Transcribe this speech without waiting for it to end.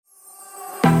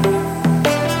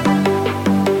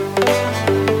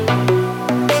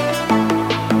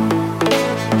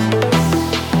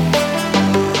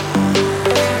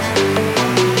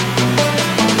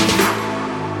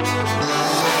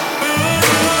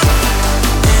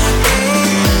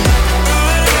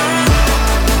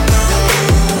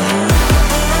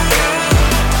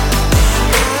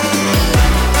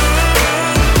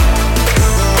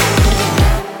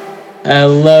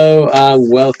Hello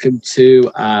and welcome to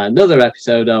another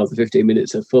episode of the 15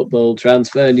 Minutes of Football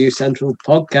Transfer News Central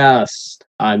podcast.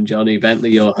 I'm Johnny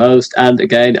Bentley, your host, and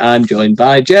again, I'm joined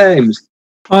by James.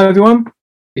 Hi, everyone.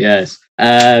 Yes.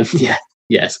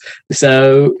 Yes.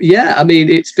 So, I mean,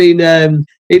 it's been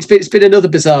another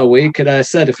bizarre week, and I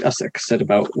said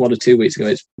about 1 or 2 weeks ago,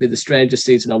 it's been the strangest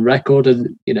season on record,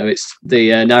 and it's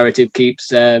the narrative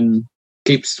keeps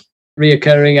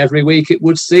reoccurring every week. It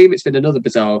would seem it's been another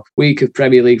bizarre week of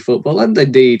Premier League football, and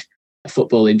indeed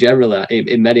football in general.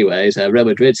 In many ways, Real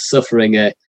Madrid suffering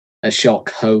a shock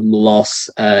home loss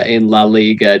in La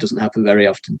Liga. It doesn't happen very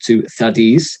often to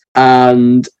Cadiz,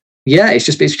 and it's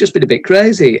just been a bit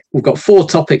crazy. We've got 4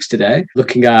 topics today,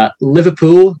 looking at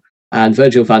Liverpool and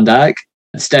Virgil van Dijk,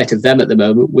 the state of them at the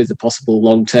moment with a possible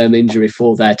long-term injury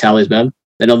for their talisman.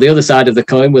 Then on the other side of the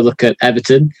coin, we'll look at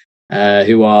Everton,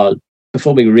 who are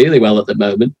performing really well at the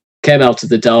moment, came out of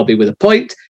the derby with a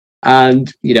point,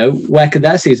 and where can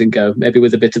their season go? Maybe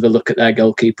with a bit of a look at their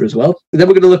goalkeeper as well. And then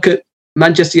we're going to look at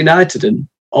Manchester United and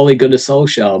Ole Gunnar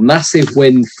Solskjaer. Massive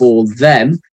win for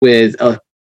them with a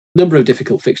number of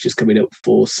difficult fixtures coming up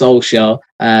for Solskjaer.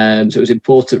 So it was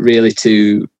important really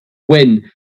to win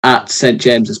at St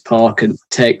James's Park and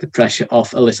take the pressure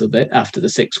off a little bit after the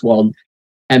 6-1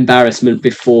 embarrassment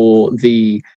before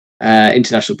the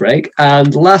international break.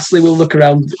 And lastly, we'll look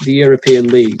around the European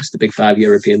leagues, the big 5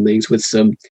 European leagues, with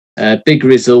some big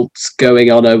results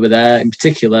going on over there. In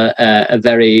particular, a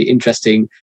very interesting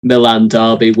Milan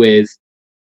derby with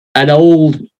an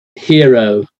old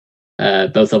hero,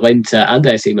 both of Inter and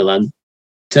AC Milan,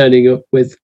 turning up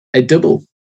with a double.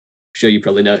 I'm sure you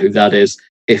probably know who that is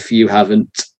if you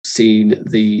haven't seen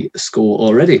the score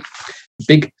already.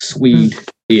 Big Swede,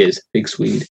 he is. Big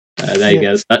Swede. There you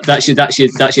go. That's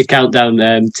your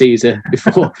countdown teaser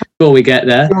before we get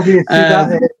there.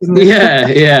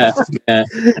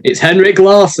 It's Henrik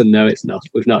Larsson. No, it's not.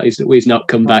 We've not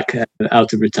come back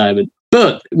out of retirement.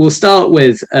 But we'll start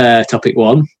with topic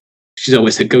 1, which is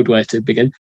always a good way to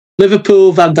begin.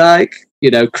 Liverpool, Van Dijk.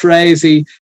 Crazy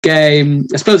game.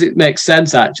 I suppose it makes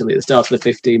sense actually at the start of the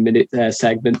 15-minute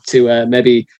segment to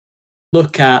maybe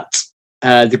look at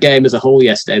the game as a whole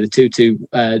yesterday, the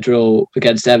 2-2 draw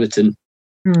against Everton.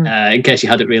 In case you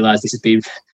hadn't realised, this has been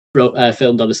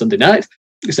filmed on a Sunday night,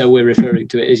 so we're referring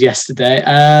to it as yesterday.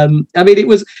 I mean, it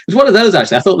was one of those,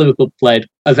 actually. I thought Liverpool played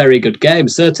a very good game,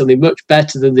 certainly much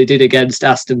better than they did against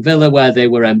Aston Villa, where they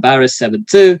were embarrassed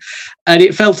 7-2. And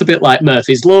it felt a bit like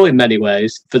Murphy's Law in many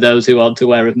ways. For those who aren't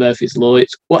aware of Murphy's Law,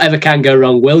 it's whatever can go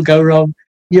wrong will go wrong.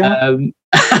 Yeah.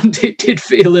 And it did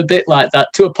feel a bit like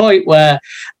that, to a point where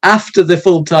after the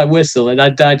full-time whistle and I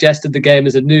digested the game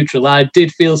as a neutral, I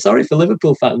did feel sorry for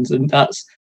Liverpool fans. And that's,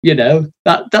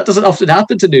 that doesn't often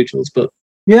happen to neutrals. But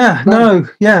it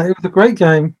was a great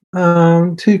game.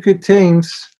 2 good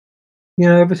teams.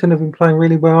 Everton have been playing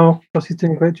really well. Rossi's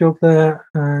doing a great job there.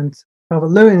 And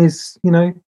Calvert-Lewin is,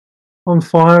 on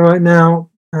fire right now.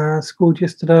 Scored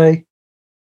yesterday.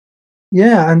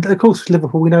 Yeah, and of course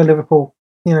Liverpool. We know Liverpool.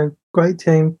 Great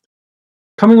team.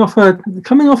 Coming off a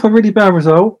really bad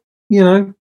result,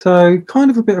 so kind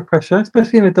of a bit of pressure,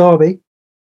 especially in a derby.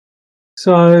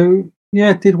 So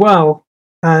did well,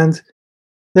 and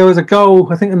there was a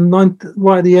goal I think in the 9th,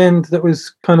 right at the end, that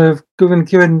was kind of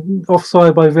given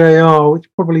offside by VAR, which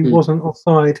probably wasn't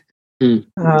offside. So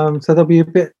they'll be a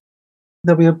bit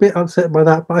upset by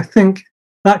that. But I think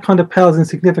that kind of pales in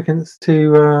significance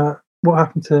to what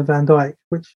happened to Van Dijk,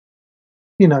 which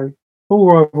all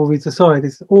rivalries aside,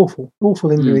 is awful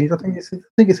injuries. I think it's an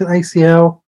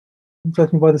ACL,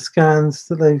 judging by the scans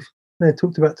that they've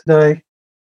talked about today.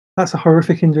 That's a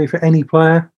horrific injury for any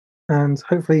player, and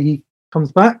hopefully he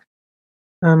comes back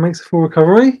and makes a full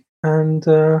recovery. And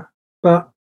but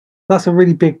that's a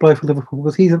really big blow for Liverpool,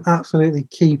 because he's an absolutely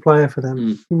key player for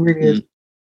them. He really is.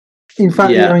 In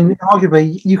fact, I mean,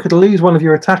 arguably, you could lose one of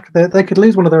your they could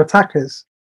lose one of their attackers.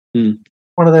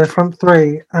 One of their front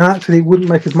 3, and actually it wouldn't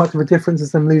make as much of a difference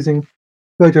as them losing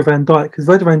Virgil van Dijk, because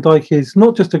Virgil van Dijk is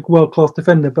not just a world-class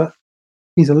defender, but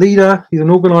he's a leader, he's an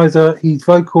organiser, he's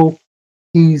vocal,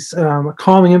 he's a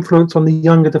calming influence on the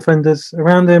younger defenders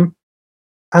around him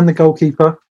and the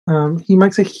goalkeeper. He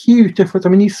makes a huge difference. I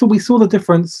mean, we saw the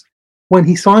difference when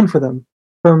he signed for them,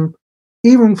 from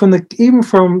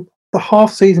the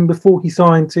half season before he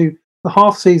signed to the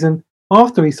half season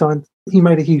after he signed. He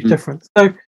made a huge difference.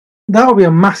 So that will be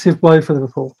a massive blow for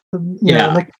Liverpool.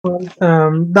 That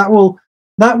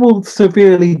will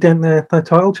severely dent their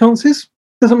title chances.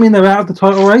 Doesn't mean they're out of the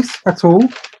title race at all,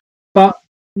 but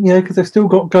because they've still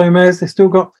got Gomez, they've still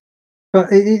got.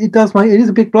 But it is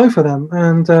a big blow for them,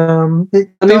 and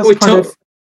it does kind of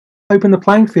open the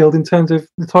playing field in terms of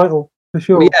the title. for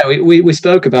sure. Well, yeah, we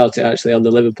spoke about it actually on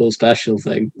the Liverpool special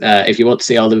thing. If you want to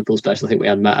see our Liverpool special, I think we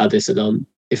had Matt Addison on,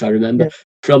 if I remember,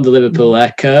 from the Liverpool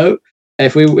Echo.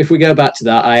 If we go back to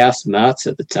that, I asked Matt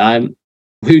at the time,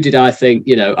 who did I think,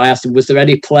 I asked him, was there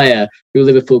any player who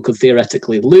Liverpool could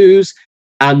theoretically lose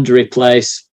and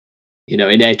replace, in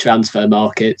a transfer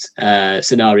market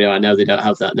scenario? I know they don't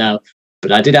have that now,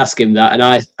 but I did ask him that,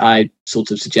 and I sort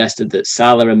of suggested that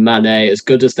Salah and Mane, as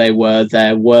good as they were,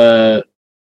 there were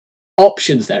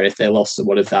options there if they lost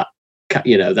someone of that,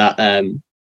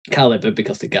 caliber,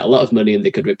 because they get a lot of money and they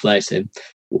could replace him.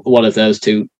 One of those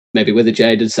two, maybe with a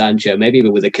Jadon Sancho, maybe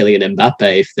even with a Kylian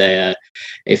Mbappe,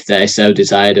 if they so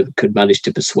desired and could manage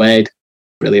to persuade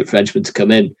brilliant Frenchmen to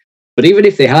come in. But even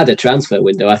if they had a transfer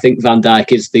window, I think Van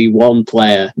Dijk is the one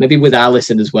player, maybe with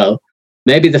Alisson as well,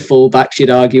 maybe the fullback should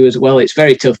argue as well. It's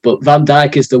very tough, but Van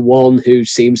Dijk is the one who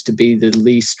seems to be the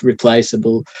least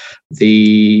replaceable.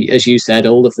 As you said,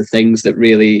 all of the things that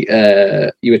really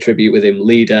you attribute with him: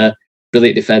 leader,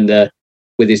 brilliant defender,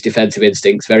 with his defensive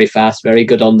instincts, very fast, very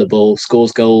good on the ball,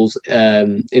 scores goals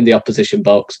in the opposition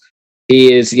box.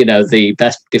 He is, the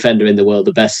best defender in the world,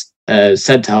 the best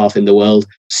centre half in the world.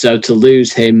 So to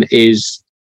lose him is,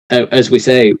 as we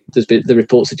say, there's been the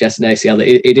report suggests an ACL.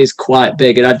 It is quite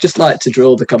big, and I'd just like to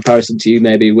draw the comparison to you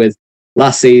maybe with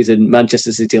last season.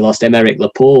 Manchester City lost Aymeric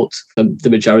Laporte for the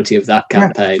majority of that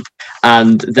campaign,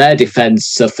 and their defence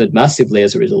suffered massively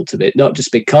as a result of it. Not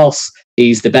just because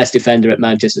he's the best defender at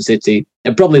Manchester City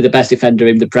and probably the best defender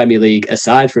in the Premier League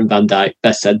aside from Van Dijk,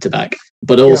 best centre back,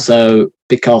 but also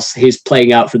because his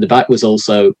playing out from the back was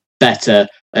also better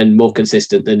and more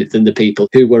consistent than the people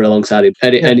who were alongside him.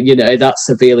 And that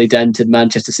severely dented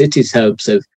Manchester City's hopes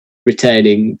of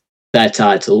retaining their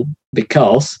title,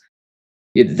 because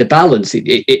the balance,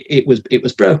 it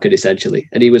was broken essentially,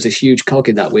 and he was a huge cog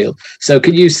in that wheel. So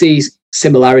can you see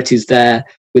similarities there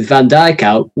with Van Dijk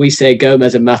out? We say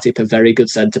Gomez and Matip are very good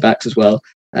centre-backs as well,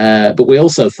 but we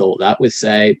also thought that with,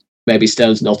 say, maybe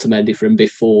Stones and Otamendi from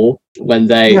before, when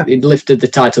they lifted the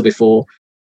title before.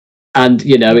 And,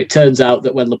 it turns out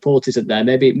that when Laporte isn't there,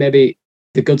 maybe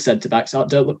the good centre-backs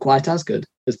don't look quite as good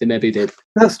as they maybe did.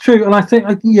 That's true. And I think,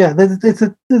 there's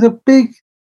a big,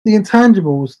 the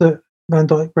intangibles that Van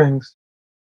Dijk brings.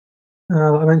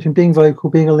 Like I mentioned, being vocal,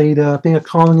 being a leader, being a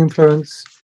calming influence,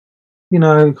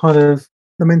 kind of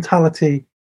the mentality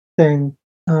thing.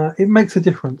 It makes a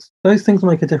difference. Those things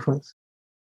make a difference.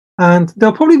 And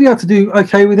they'll probably be able to do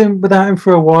okay without him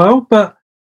for a while, but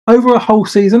over a whole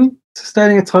season,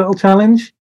 sustaining a title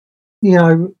challenge,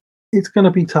 it's going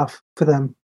to be tough for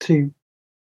them to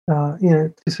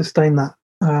sustain that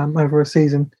over a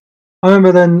season. I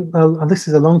remember then, and this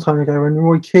is a long time ago, when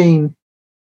Roy Keane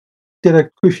did a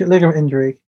cruciate ligament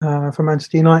injury for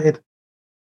Manchester United,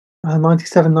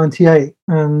 97-98,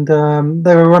 and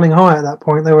they were running high at that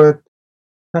point. They were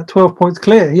at 12 points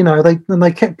clear.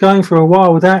 They kept going for a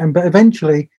while without him, but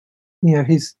eventually,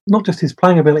 his not just his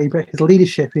playing ability, but his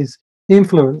leadership, his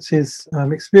influence, his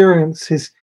experience,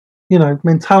 his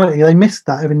mentality. They missed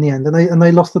that in the end, and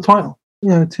they lost the title,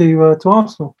 to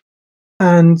Arsenal.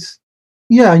 And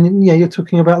you're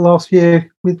talking about last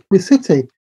year with City,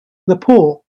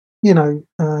 Laporte,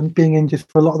 being injured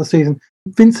for a lot of the season,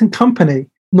 Vincent Kompany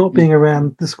not being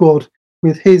around the squad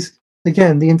with his,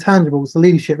 again, the intangibles, the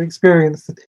leadership, experience,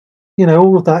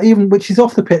 all of that, even which is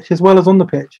off the pitch as well as on the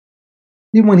pitch.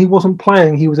 Even when he wasn't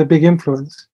playing, he was a big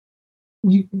influence.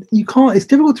 You can't. It's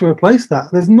difficult to replace that.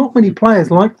 There's not many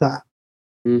players like that,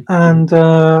 and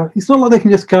it's not like they can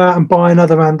just go out and buy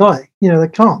another Van Dijk. They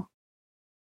can't.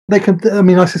 They can. I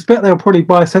mean, I suspect they'll probably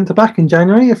buy a centre back in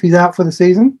January if he's out for the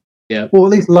season. Yeah, or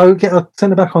at least get a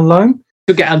centre back on loan.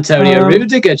 Could get Antonio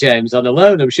Rudiger, James, on a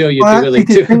loan. I'm sure you'd be willing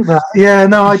to. Think that. Yeah,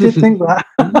 no, I did think that.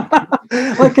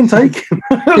 I can take him.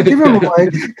 I'll give him away.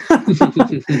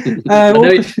 I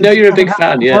know you're a big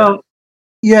fan. Yeah. Well,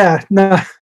 yeah. No.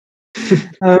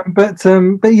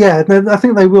 But yeah, I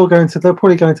think they will they'll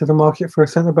probably go into the market for a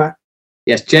centre back.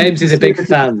 Yes, James is a big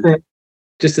fan.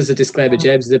 Just as a disclaimer,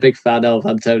 James is a big fan of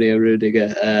Antonio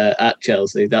Rudiger at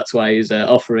Chelsea. That's why he's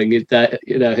offering him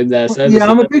their service. Yeah,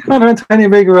 I'm a big fan of Antonio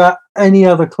Rudiger at any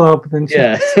other club than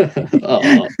Chelsea.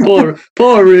 Yeah.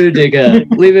 poor Rudiger.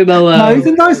 Leave him alone. No, he's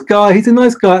a nice guy.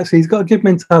 Actually, he's got a good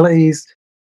mentality.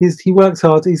 He works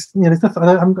hard. There's nothing.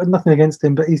 I haven't got nothing against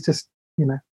him, but he's just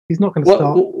he's not going to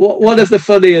start. One of the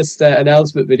funniest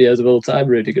announcement videos of all time,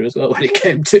 Rudiger, as well, when he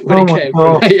came. Yeah,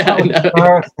 I know.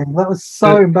 That was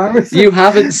so embarrassing. You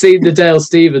haven't seen the Dale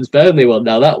Stephens Burnley one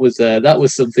now. That was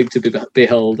something to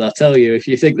behold. I tell you, if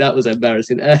you think that was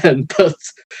embarrassing.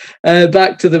 But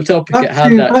back to the topic at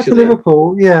hand. Back to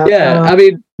Liverpool. Yeah. Yeah. I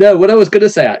mean, No, what I was going to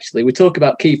say, actually, we talk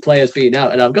about key players being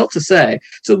out, and I've got to say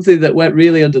something that went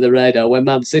really under the radar when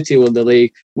Man City won the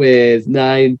league with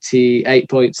 98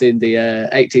 points in the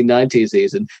 18-19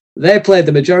 season. They played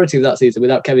the majority of that season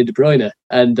without Kevin De Bruyne,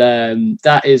 and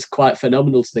that is quite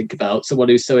phenomenal to think about. Someone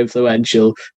who's so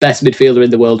influential, best midfielder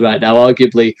in the world right now,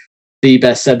 arguably the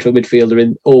best central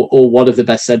midfielder or one of the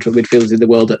best central midfielders in the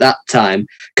world at that time,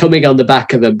 coming on the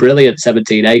back of a brilliant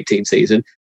 17-18 season.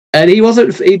 And he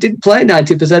didn't play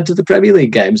 90% of the Premier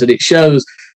League games, and it shows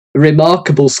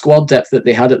remarkable squad depth that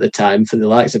they had at the time for the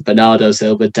likes of Bernardo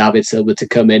Silva, David Silva to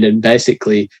come in and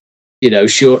basically,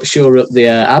 shore up the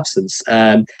absence.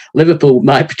 Liverpool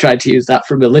might be trying to use that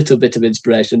from a little bit of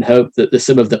inspiration, hope that the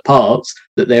sum of the parts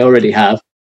that they already have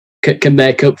can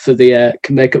make up for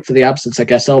the absence, I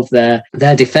guess, of their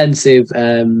defensive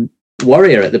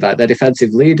warrior at the back, their defensive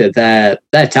leader, their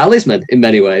talisman in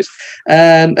many ways.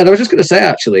 And I was just going to say,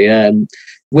 actually,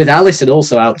 with Alisson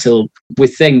also out till we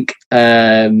think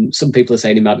some people are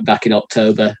saying he might be back in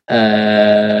October,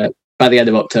 by the end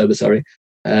of October, sorry,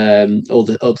 or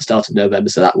the start of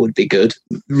November. So that would be good,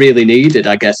 really needed,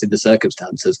 I guess, in the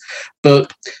circumstances.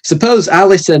 But suppose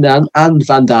Alisson and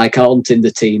Van Dijk aren't in the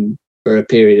team for a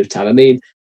period of time. I mean,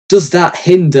 does that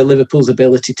hinder Liverpool's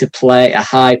ability to play a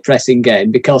high pressing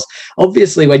game? Because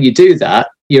obviously, when you do that,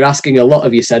 you're asking a lot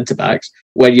of your centre backs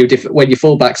when your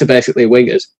full backs are basically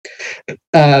wingers,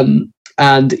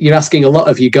 and you're asking a lot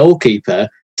of your goalkeeper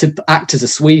to act as a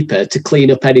sweeper to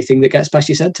clean up anything that gets past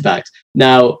your centre backs.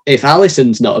 Now, if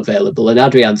Alisson's not available and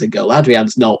Adrian's in goal,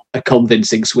 Adrian's not a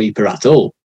convincing sweeper at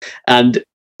all, and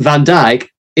Van Dijk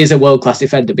is a world class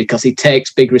defender because he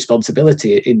takes big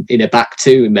responsibility in a back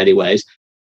two in many ways.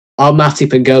 Are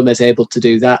Matip and Gomez able to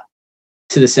do that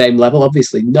to the same level?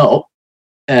 Obviously not.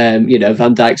 Van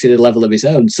Dijk's in a level of his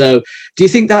own. So do you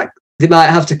think that they might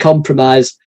have to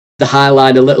compromise the high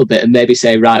line a little bit and maybe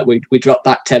say, right, we drop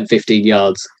back 10, 15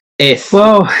 yards?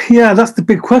 Well, yeah, that's the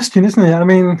big question, isn't it? I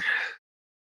mean,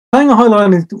 playing a high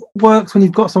line works when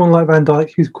you've got someone like Van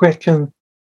Dijk who's quick and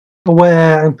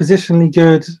aware and positionally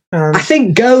good. I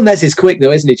think Gomez is quick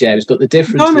though, isn't he, James? But the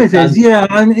difference Gomez is,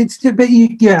 and it's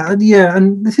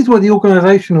and this is where the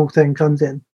organisational thing comes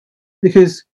in,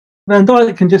 because Van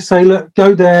Dijk can just say, "Look,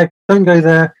 go there, don't go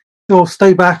there, or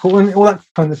stay back," or all that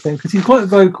kind of thing, because he's quite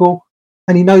vocal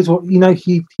and he knows what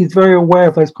he's very aware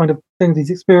of those kind of things. He's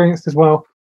experienced as well,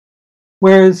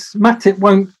 whereas Matip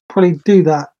won't probably do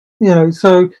that.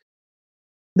 So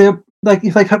they're. Like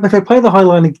if they play the high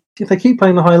line, if they keep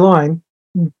playing the high line,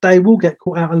 they will get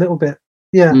caught out a little bit.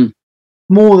 Yeah,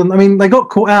 more than they got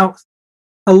caught out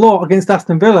a lot against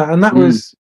Aston Villa, and that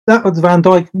was Van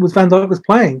Dijk was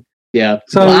playing. Yeah,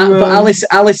 so but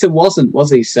Alisson wasn't, was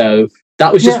he? So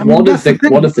that was just one of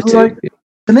the two. Like,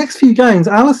 the next few games,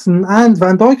 Alisson and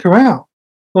Van Dijk are out.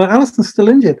 Like Alisson's still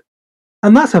injured.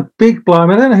 And that's a big blow. I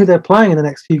mean, I don't know who they're playing in the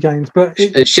next few games, but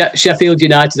Sheffield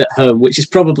United at home, which is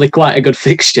probably quite a good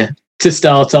fixture to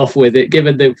start off with, it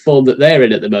given the form that they're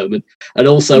in at the moment, and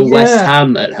also West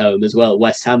Ham at home as well.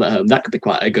 West Ham at home, that could be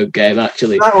quite a good game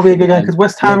actually. That will be a good game because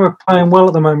West Ham are playing well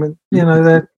at the moment.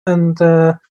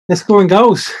 They're scoring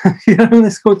goals. They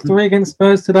scored 3 against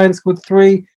Spurs today. They scored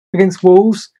 3 against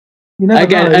Wolves.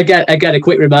 Again, a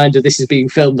quick reminder, this is being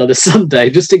filmed on a Sunday,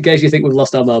 just in case you think we've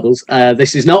lost our marbles.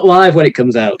 This is not live when it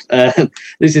comes out.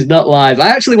 This is not live. I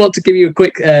actually want to give you a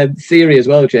quick theory as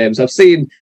well, James. I've seen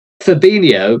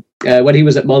Fabinho, when he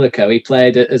was at Monaco, he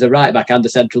played as a right-back and a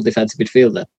central defensive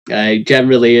midfielder.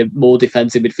 Generally a more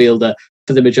defensive midfielder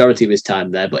for the majority of his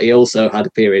time there, but he also had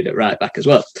a period at right-back as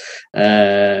well.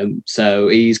 So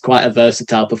he's quite a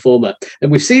versatile performer.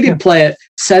 And we've seen him play at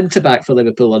centre-back for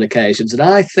Liverpool on occasions, and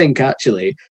I think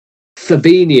actually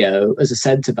Fabinho as a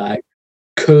centre-back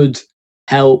could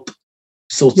help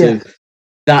sort of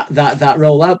that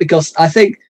roll out, because I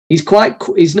think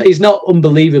he's not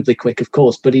unbelievably quick, of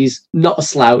course, but he's not a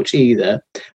slouch either.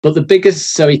 But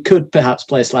so he could perhaps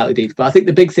play slightly deeper. But I think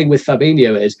the big thing with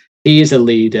Fabinho is he is a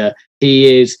leader.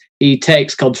 He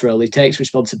takes control. He takes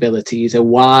responsibility. He's a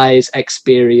wise,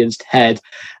 experienced head,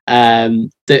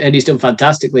 and he's done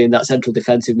fantastically in that central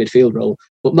defensive midfield role.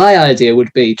 But my idea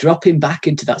would be drop him back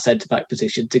into that centre back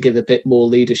position to give a bit more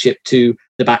leadership to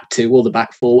the back two or the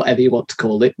back four, whatever you want to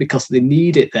call it, because they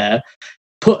need it there.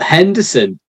 Put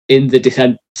Henderson in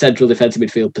the central defensive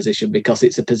midfield position, because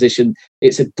it's a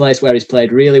place where he's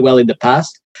played really well in the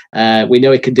past. We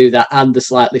know he can do that and the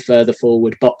slightly further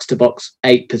forward box to box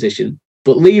 8 position,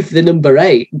 but leave the number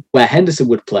 8 where Henderson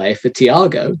would play for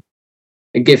Thiago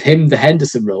and give him the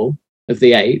Henderson role of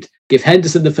the 8, give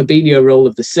Henderson the Fabinho role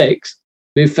of the 6,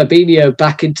 move Fabinho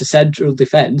back into central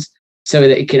defence so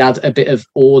that he can add a bit of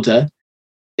order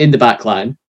in the back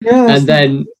line. Yeah, and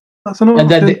then that's an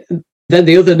option. Then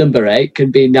the other number 8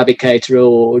 can be Naby Keita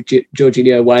or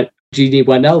Jorginho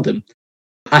Wijnaldum.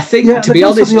 I think, to be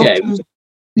honest, James.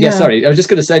 Sorry, I was just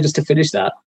going to say, just to finish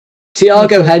that,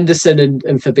 Thiago, Henderson, and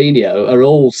Fabinho are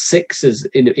all sixes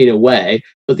in a way,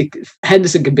 but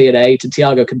Henderson can be an 8 and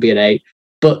Thiago can be an 8.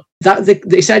 But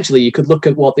essentially, you could look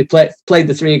at what they played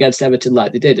the 3 against Everton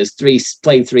like they did as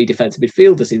playing 3 defensive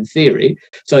midfielders in theory.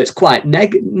 So it's quite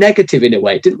negative in a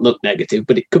way. It didn't look negative,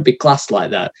 but it could be classed like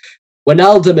that.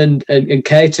 Wijnaldum and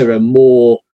Keita are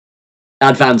more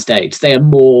advanced 8s. They are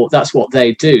more. That's what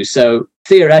they do. So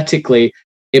theoretically,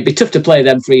 it'd be tough to play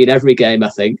them 3 in every game, I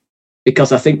think,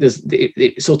 because I think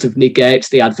it sort of negates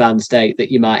the advanced 8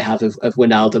 that you might have of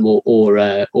Wijnaldum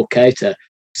or Keita.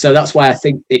 So that's why I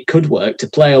think it could work to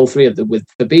play all 3 of them with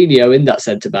Fabinho in that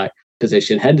centre-back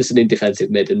position, Henderson in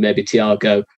defensive mid, and maybe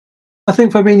Thiago. I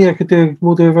think Fabinho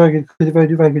will do a very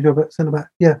good job at centre-back.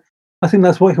 Yeah, I think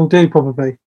that's what he'll do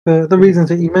probably. For the reasons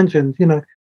that you mentioned,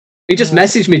 He just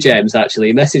messaged me, James, actually.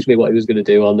 He messaged me what he was going to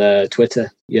do on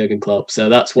Twitter, Jurgen Klopp. So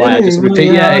that's why I just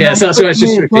repeat. Yeah, so that's why I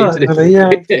just repeated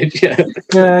it.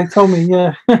 Yeah, he told me,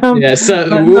 yeah. Yeah, so...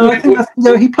 I think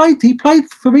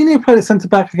Fabinho played at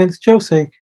centre-back against Chelsea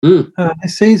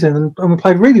this season and we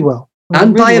played really well.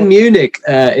 And Bayern Munich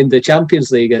in the Champions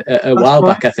League a while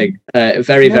back, I think.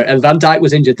 Very. And Van Dijk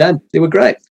was injured then. They were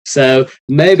great. So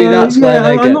maybe that's where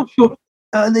they I'm not sure.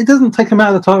 It doesn't take them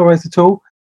out of the title race at all,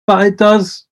 but it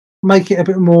does make it a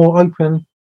bit more open,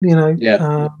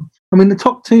 Yeah. I mean, the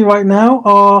top 2 right now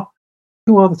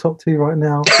who are the top 2 right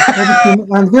now? Everton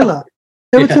and Villa.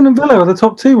 Everton and Villa are the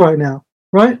top 2 right now,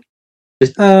 right?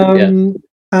 And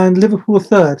Liverpool are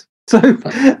third. So,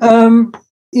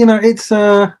 it's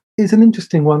an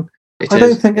interesting one. I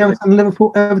don't think Everton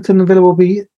and Villa will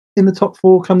be in the top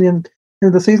 4 come the end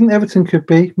of the season. Everton could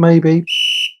be, maybe.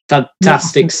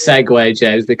 Fantastic segue,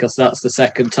 James, because that's the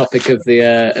second topic of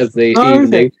the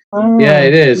evening. Yeah,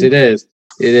 it is.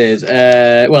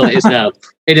 Well, it is now.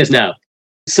 It is now.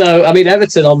 So, I mean,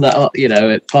 Everton on that,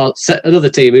 another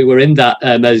team who were in that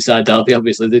Merseyside derby.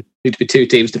 Obviously, there need to be 2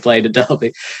 teams to play in a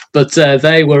derby, but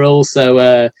they were also,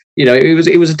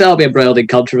 it was a derby embroiled in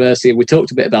controversy, and we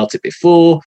talked a bit about it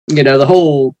before. The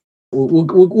whole.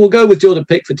 We'll go with Jordan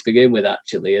Pickford to begin with,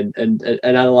 actually, and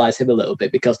analyse him a little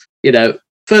bit because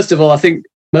first of all, I think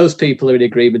most people are in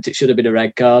agreement it should have been a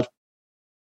red card,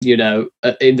 in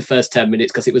the first 10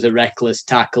 minutes because it was a reckless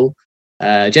tackle.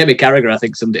 Jamie Carragher, I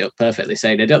think, summed it up perfectly,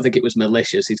 saying, I don't think it was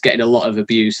malicious. He's getting a lot of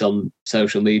abuse on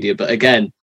social media. But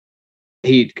again,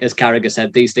 as Carragher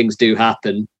said, these things do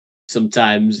happen.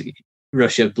 Sometimes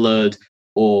rush of blood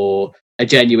or a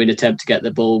genuine attempt to get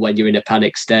the ball when you're in a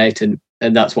panic state. And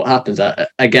that's what happens. I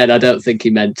don't think he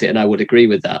meant it, and I would agree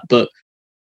with that. But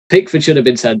Pickford should have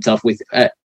been sent off with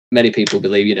many people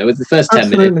believe, with the first 10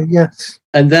 minutes. Yes.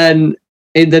 And then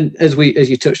as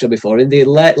you touched on before, in the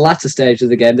latter stage of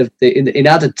the game, in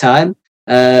added time,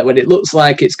 when it looks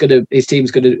like his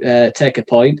team's going to take a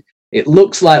point, it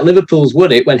looks like Liverpool's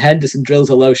won it when Henderson drills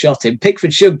a low shot in.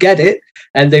 Pickford should get it,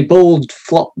 and the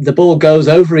ball goes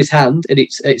over his hand, and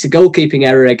it's a goalkeeping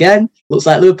error again. Looks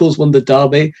like Liverpool's won the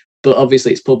derby, but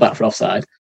obviously it's pulled back for offside.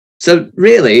 So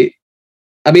really,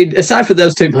 I mean, aside from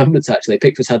those 2 moments, actually,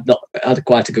 Pickford's had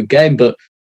quite a good game. But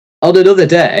on another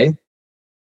day,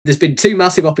 there's been 2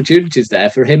 massive opportunities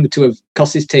there for him to have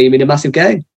cost his team in a massive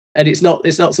game, and it's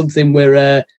not something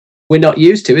we're not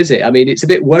used to, is it? I mean, it's a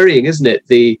bit worrying, isn't it?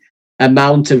 The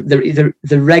amount of the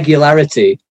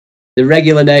regularity, the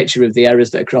regular nature of the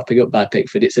errors that are cropping up by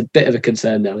Pickford. It's a bit of a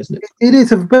concern now, isn't it? It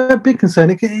is a big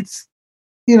concern. It's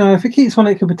if it keeps on,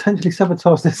 it could potentially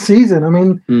sabotage this season. I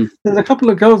mean, there's a couple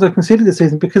of goals they've conceded this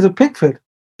season because of Pickford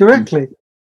directly.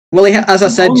 Well, as I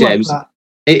said, James,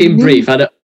 in brief, I know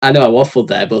I waffled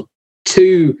there, but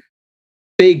 2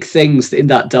 big things in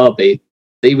that derby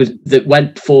that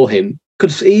went for him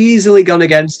could have easily gone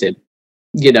against him.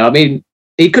 I mean,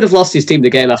 he could have lost his team the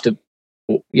game after,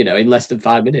 in less than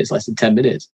 5 minutes, less than 10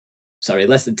 minutes. Sorry,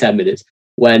 less than 10 minutes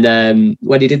when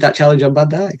he did that challenge on Van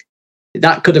Dijk.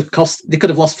 That could have they could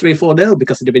have lost 3-4-0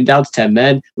 because they'd have been down to 10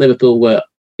 men. Liverpool were,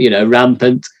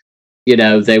 rampant.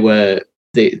 They were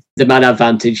the man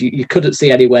advantage. You couldn't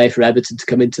see any way for Everton to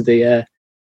come into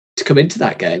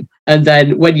that game. And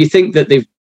then when you think that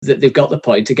they've got the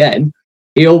point again,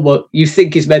 you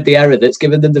think he's made the error that's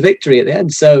given them the victory at the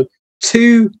end. So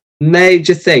 2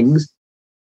 major things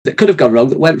that could have gone wrong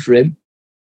that went for him,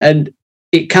 and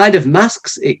it kind of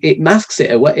masks it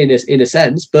in a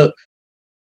sense. But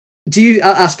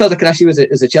I suppose I could ask you as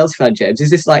a Chelsea fan, James, is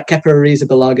this like Kepa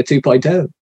Arrizabalaga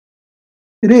 2.0?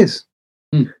 It is.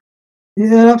 Yeah,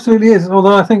 it absolutely is.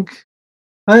 Although I think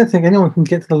I don't think anyone can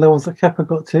get to the levels that Kepa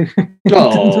got to in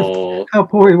terms of Oh, how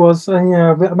poor he was. And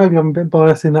yeah, maybe I'm a bit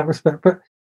biased in that respect, but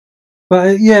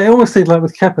yeah, it almost seemed like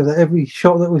with Kepa that every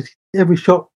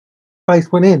shot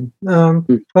face went in.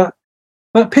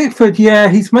 But Pickford, yeah,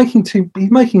 he's making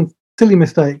silly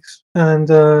mistakes, and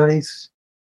it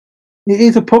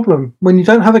is a problem when you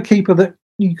don't have a keeper that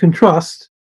you can trust.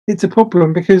 It's a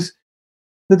problem because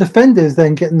the defenders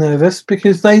then get nervous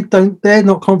because they're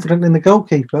not confident in the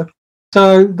goalkeeper,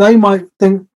 so they might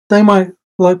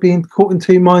like being caught in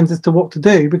two minds as to what to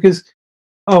do because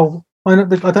I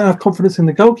don't have confidence in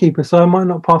the goalkeeper, so I might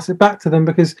not pass it back to them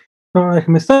because I might make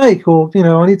a mistake, or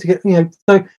I need to get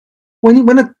so.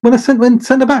 When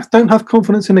centre backs don't have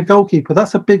confidence in the goalkeeper,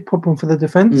 that's a big problem for the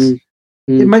defence.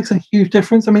 It makes a huge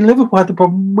difference. I mean, Liverpool had the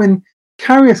problem when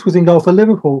Karius was in goal for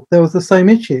Liverpool. There was the same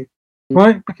issue,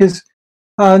 right? Because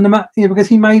because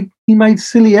he made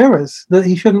silly errors that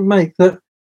he shouldn't make, that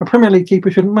a Premier League keeper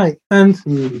shouldn't make, and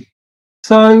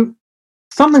so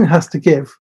something has to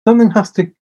give. Something has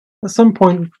to, at some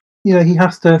point, he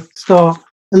has to start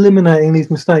eliminating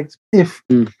these mistakes. If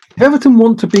Everton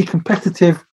want to be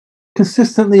competitive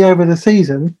consistently over the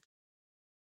season,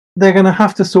 they're going to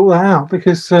have to sort that out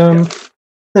because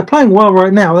they're playing well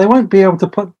right now. They won't be able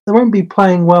to they won't be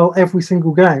playing well every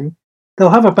single game. They'll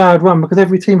have a bad run because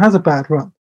every team has a bad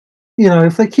run.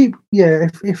 If they keep,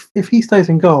 if he stays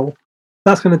in goal,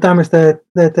 that's going to damage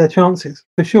their chances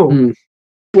for sure.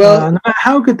 Well, no matter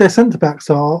how good their centre backs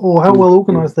are or how well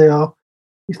organised they are,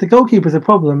 if the goalkeeper's a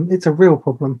problem, it's a real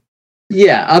problem.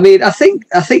 Yeah, I mean, I think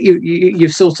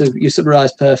you've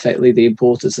summarised perfectly the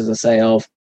importance, as I say, of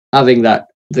having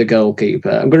the goalkeeper.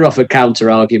 I'm going to offer a counter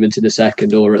argument in a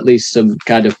second, or at least some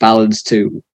kind of balance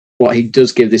to what he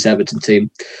does give this Everton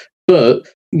team. But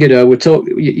we talked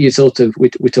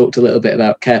a little bit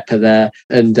about Kepa there,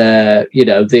 and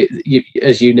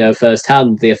as you know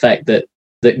firsthand, the effect that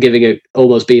giving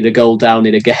almost being a goal down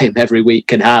in a game every week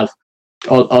can have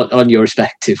on your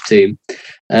respective team.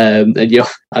 And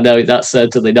I know that's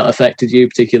certainly not affected you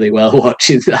particularly well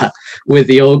watching that with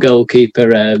your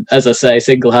goalkeeper, as I say,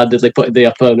 single-handedly putting the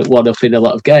opponent one up in a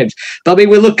lot of games. But I mean,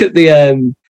 we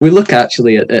look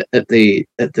actually at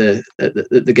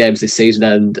the games this season,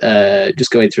 and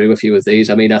just going through a few of these.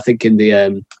 I mean, I think in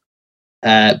the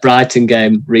Brighton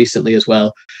game recently as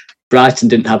well, Brighton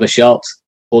didn't have a shot,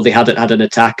 or they hadn't had an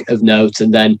attack of note,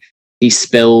 and then he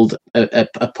spilled a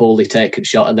poorly taken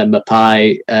shot, and then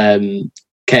Mapai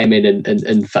came in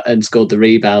and scored the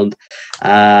rebound.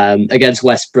 Against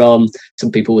West Brom,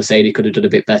 some people were saying he could have done a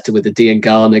bit better with the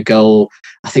Diangana goal.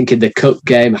 I think in the cup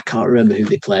game, I can't remember who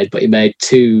they played, but he made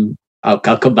two. I'll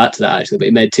come back to that actually, but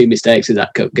he made two mistakes in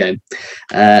that cup game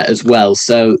as well.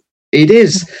 So it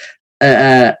is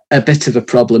a bit of a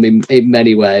problem in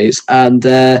many ways. And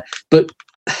but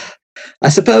I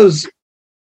suppose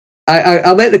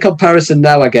I'll make the comparison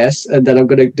now, I guess, and then I'm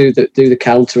going to do the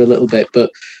counter a little bit. But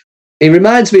it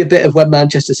reminds me a bit of when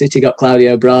Manchester City got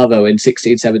Claudio Bravo in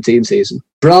 16-17 season.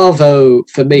 Bravo,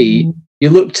 for me,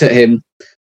 you looked at him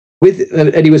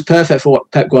and he was perfect for what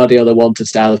Pep Guardiola wanted,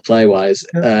 style of play-wise.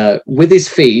 With his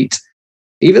feet,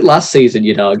 even last season,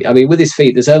 you'd argue. I mean, with his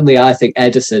feet, there's only, I think,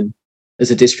 Ederson as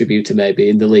a distributor maybe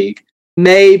in the league.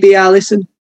 Maybe Alisson.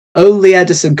 Only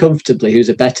Ederson comfortably, who's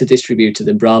a better distributor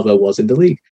than Bravo was in the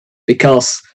league.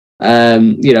 Because,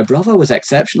 Bravo was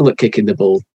exceptional at kicking the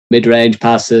ball. Mid-range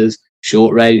passes,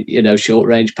 short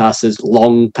range passes,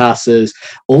 long passes,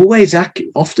 always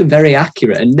often very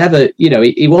accurate, and never,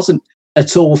 he wasn't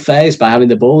at all fazed by having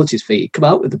the ball at his feet. He'd come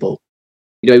out with the ball.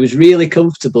 He was really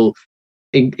comfortable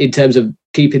in terms of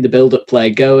keeping the build-up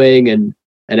play going and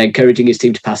encouraging his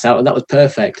team to pass out, and that was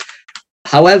perfect.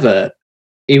 However,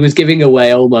 he was giving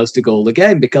away almost a goal a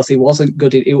game because he wasn't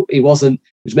good. He was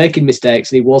making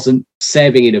mistakes and he wasn't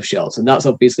saving enough shots, and that's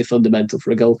obviously fundamental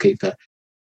for a goalkeeper.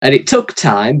 And it took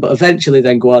time, but eventually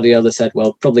then Guardiola said,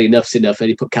 well, probably enough's enough, and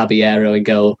he put Caballero in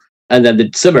goal. And then the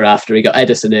summer after, he got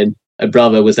Ederson in, and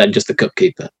Bravo was then just the cup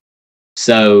keeper.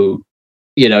 So,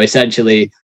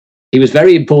 essentially, he was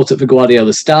very important for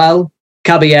Guardiola's style.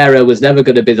 Caballero was never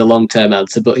going to be the long-term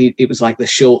answer, but it was like the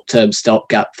short-term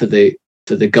stopgap for the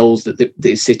goals that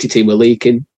the City team were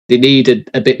leaking. They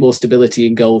needed a bit more stability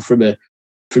in goal from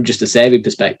just a saving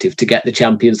perspective to get the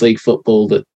Champions League football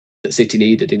that City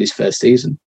needed in his first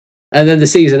season. And then the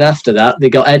season after that, they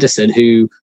got Ederson, who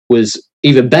was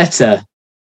even better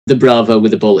than Bravo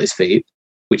with the ball at his feet,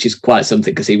 which is quite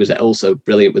something because he was also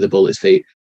brilliant with the ball at his feet.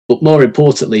 But more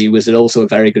importantly, he was also a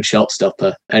very good shot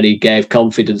stopper, and he gave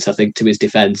confidence, I think, to his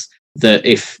defence that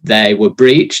if they were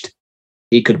breached,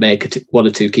 he could make one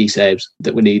or two key saves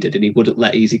that were needed, and he wouldn't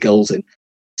let easy goals in.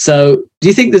 So do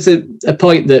you think there's a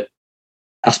point that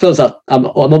I suppose that I'm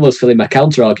almost feeling my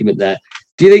counter argument there.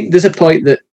 Do you think there's a point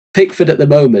that Pickford at the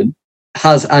moment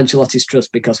has Ancelotti's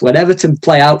trust? Because when Everton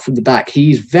play out from the back,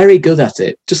 he's very good at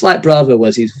it. Just like Bravo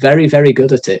was, he's very, very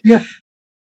good at it. Yeah,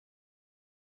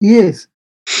 he is.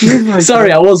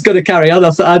 Sorry, I was going to carry on.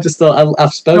 I just thought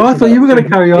I've spoken. No, I thought you were going to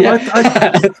carry on. Yeah.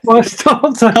 I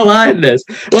stopped. I like this.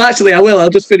 Well, actually, I will. I'll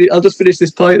just finish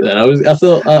this point then. I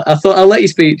thought I'll let you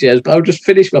speak, James, but I'll just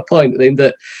finish my point in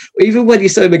that even when you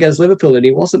saw him against Liverpool and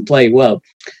he wasn't playing well,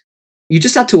 you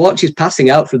just had to watch his passing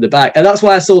out from the back, and that's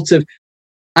why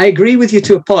I agree with you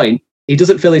to a point. He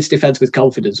doesn't fill his defence with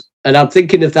confidence, and I'm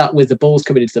thinking of that with the balls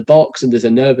coming into the box and there's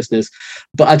a nervousness.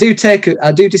 But I do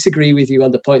disagree with you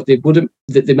on the point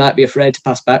that they might be afraid to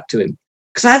pass back to him,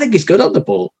 because I think he's good on the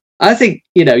ball. I think,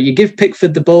 you give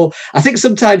Pickford the ball. I think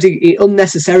sometimes he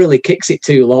unnecessarily kicks it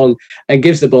too long and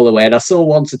gives the ball away. And I saw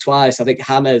once or twice, I think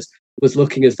James was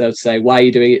looking as though to say, why are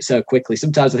you doing it so quickly?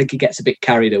 Sometimes I think he gets a bit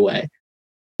carried away.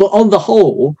 But on the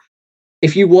whole,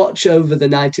 if you watch over the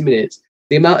 90 minutes,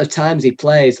 the amount of times he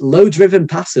plays low-driven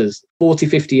passes, 40,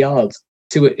 50 yards,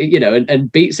 and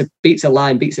beats a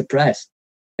line, beats a press.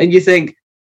 And you think,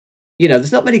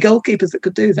 there's not many goalkeepers that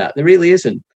could do that. There really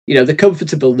isn't. The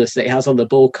comfortableness that he has on the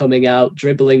ball, coming out,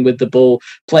 dribbling with the ball,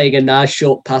 playing a nice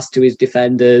short pass to his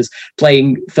defenders,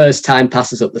 playing first-time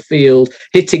passes up the field,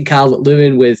 hitting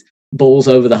Calvert-Lewin with balls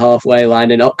over the halfway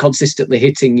line and not consistently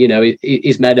hitting,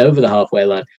 his men over the halfway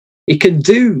line. He can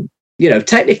do...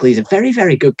 technically he's a very,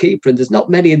 very good keeper, and there's not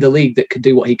many in the league that can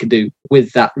do what he can do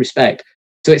with that respect.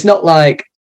 So it's not like,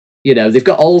 they've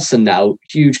got Olsen now,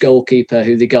 huge goalkeeper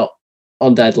who they got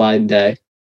on deadline day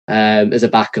as a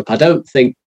backup. I don't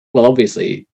think, well,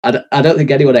 obviously, I don't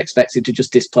think anyone expects him to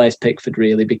just displace Pickford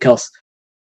really, because,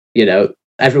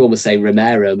 everyone was saying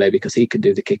Romero maybe because he can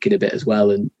do the kicking a bit as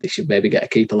well, and they should maybe get a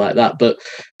keeper like that. But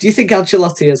do you think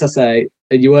Ancelotti, as I say,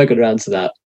 and you were going to answer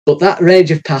that, but that range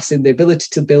of passing, the ability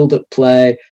to build up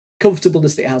play,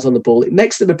 comfortableness that he has on the ball, it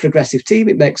makes them a progressive team.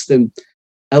 It makes them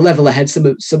a level ahead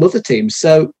some other teams.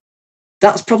 So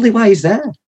that's probably why he's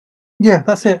there. Yeah,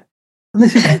 that's it.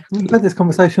 And we've had this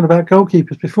conversation about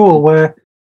goalkeepers before, where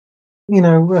we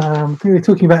were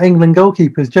talking about England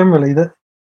goalkeepers generally. That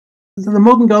the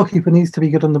modern goalkeeper needs to be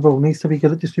good on the ball, needs to be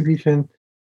good at distribution.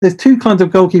 There's two kinds of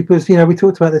goalkeepers. We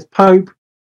talked about this. Pope,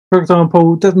 for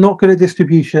example, does not good at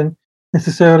distribution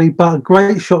necessarily, but a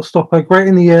great shot stopper, great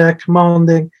in the air,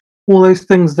 commanding, all those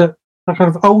things that are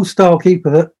kind of old style keeper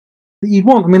that you'd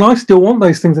want. I mean, I still want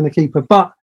those things in a keeper,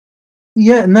 but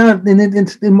yeah, now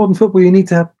in modern football, you need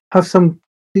to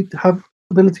have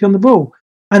ability on the ball,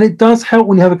 and it does help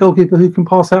when you have a goalkeeper who can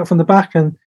pass out from the back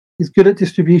and is good at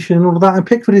distribution and all of that. And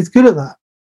Pickford is good at that,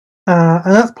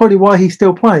 and that's probably why he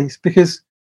still plays, because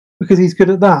he's good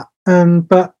at that.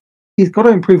 But he's got to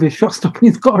improve his shot stopping.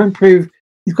 He's got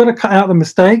to cut out the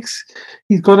mistakes.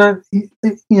 He's got to,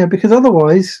 because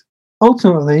otherwise,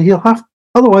 ultimately, he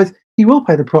will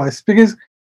pay the price, because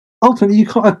ultimately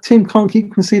a team can't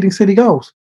keep conceding silly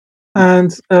goals.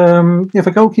 And if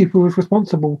a goalkeeper is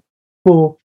responsible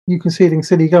for you conceding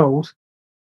silly goals,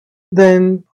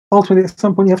 then ultimately at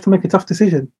some point you have to make a tough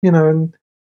decision, And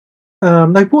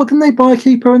didn't they buy a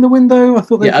keeper in the window? I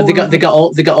thought they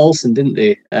got Olsen, didn't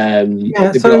they?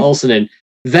 They brought Olsen in.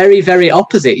 Very, very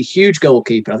opposite. A huge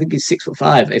goalkeeper. I think he's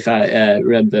 6'5", if I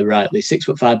remember rightly,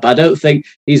 6'5". But I don't think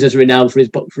he's as renowned for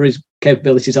his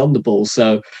capabilities on the ball.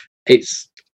 So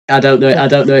I don't know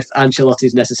if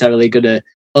Ancelotti's necessarily going to,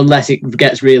 unless it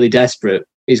gets really desperate,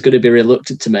 he's going to be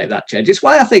reluctant to make that change. It's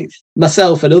why I think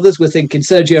myself and others were thinking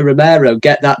Sergio Romero,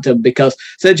 get that done, because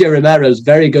Sergio Romero's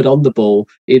very good on the ball.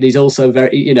 And he's also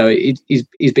very,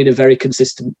 he's been a very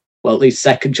consistent, well, at least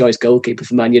second choice goalkeeper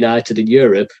for Man United in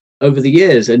Europe over the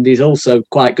years, and he's also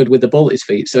quite good with the ball at his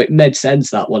feet. So it made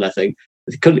sense, that one, I think.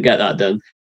 They couldn't get that done.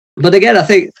 But again,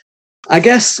 I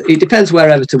guess it depends where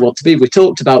Everton want to be. We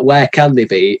talked about where can they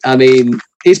be. I mean,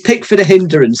 is Pickford a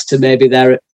hindrance to maybe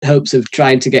their hopes of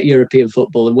trying to get European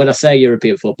football? And when I say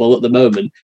European football at the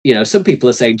moment, some people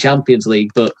are saying Champions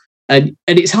League, but and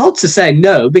it's hard to say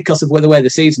no because of the way the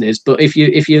season is. But if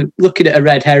you're looking at a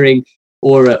red herring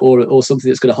or something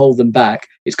that's going to hold them back,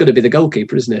 it's going to be the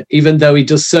goalkeeper, isn't it? Even though he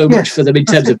does so much for them in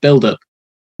terms of build-up,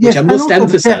 which I must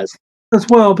emphasise. As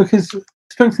well, because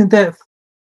strength and depth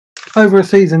over a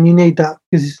season, you need that,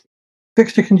 because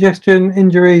fixture congestion,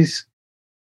 injuries,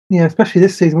 especially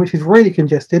this season, which is really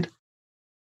congested.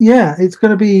 Yeah, it's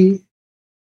tough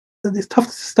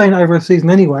to sustain it over a season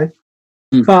anyway.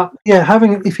 But yeah,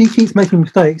 if he keeps making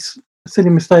mistakes, silly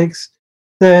mistakes,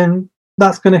 then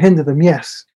that's going to hinder them.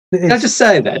 Yes. Can I just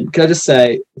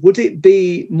say, would it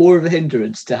be more of a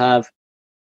hindrance to have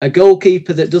a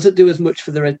goalkeeper that doesn't do as much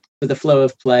for the flow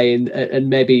of play and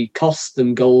maybe costs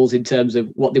them goals in terms of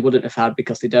what they wouldn't have had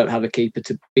because they don't have a keeper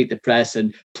to beat the press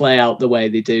and play out the way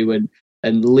they do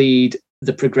and lead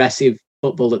the progressive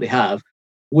football that they have,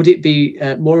 would it be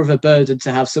more of a burden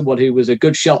to have someone who was a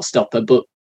good shot stopper but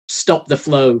stopped the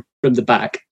flow from the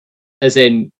back, as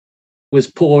in was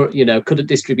poor, couldn't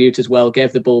distribute as well,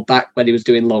 gave the ball back when he was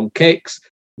doing long kicks,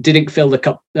 didn't fill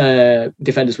the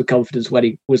defenders with confidence when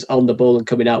he was on the ball and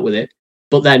coming out with it,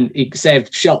 but then he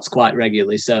saved shots quite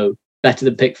regularly, so better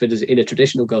than Pickford in a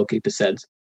traditional goalkeeper sense.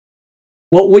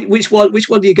 Which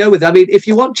one do you go with? I mean, if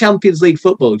you want Champions League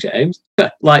football, James,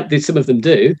 like some of them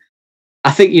do,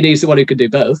 I think you need someone who can do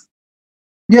both.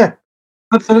 Yeah,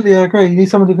 absolutely, I agree. You need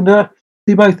someone who can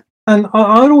do both. And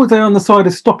I'd always err on the side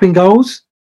of stopping goals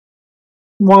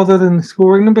rather than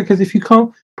scoring them, because you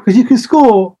can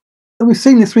score, and we've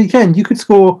seen this weekend, you could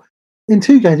score in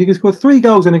 2 games, you could score 3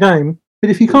 goals in a game,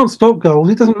 but if you can't stop goals,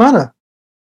 it doesn't matter.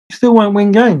 You still won't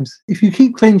win games. If you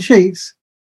keep clean sheets,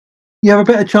 you have a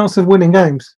better chance of winning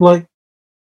games. Like,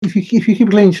 if you keep a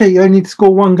clean sheet, you only need to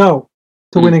score 1 goal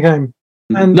to win a game.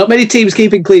 And not many teams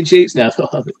keeping clean sheets now.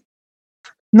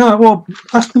 No, well,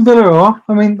 Aston Villa are.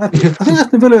 I mean, I think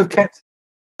Aston Villa have kept...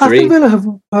 3. Aston Villa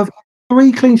have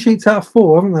 3 clean sheets out of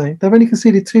 4, haven't they? They've only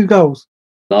conceded 2 goals.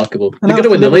 Remarkable. They're going to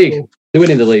win the league. They're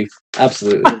winning the league.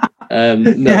 Absolutely.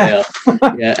 They are.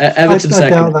 Yeah, Everton second. I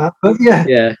doubt that, but yeah.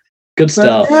 Yeah, good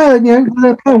start. But,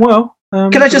 they're playing well.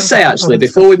 Can I just say, actually,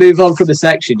 before we move on from the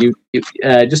section, you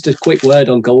just a quick word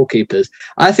on goalkeepers.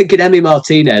 I think in Emi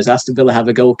Martinez, Aston Villa have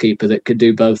a goalkeeper that can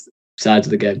do both sides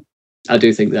of the game. I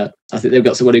do think that. I think they've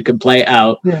got someone who can play it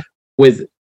out with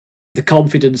the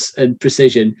confidence and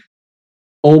precision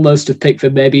almost of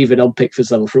Pickford, maybe even on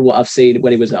Pickford's level, from what I've seen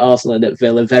when he was at Arsenal and at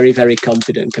Villa. Very, very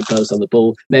confident and composed on the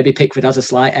ball. Maybe Pickford has a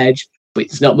slight edge, but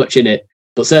it's not much in it.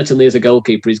 But certainly as a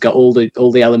goalkeeper, he's got all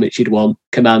the elements you'd want: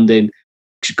 commanding,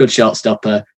 good shot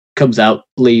stopper, comes out,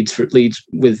 leads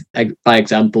with by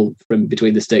example from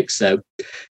between the sticks. So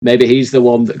maybe he's the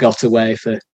one that got away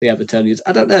for the Evertonians.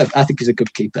 I don't know. I think he's a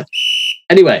good keeper.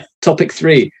 Anyway, topic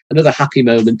 3, another happy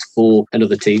moment for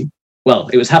another team. Well,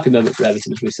 it was a happy moment for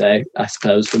Everton, as we say, I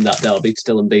suppose, from that derby,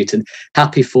 still unbeaten.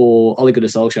 Happy for Ole Gunnar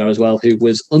Solskjaer as well, who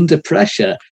was under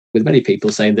pressure, with many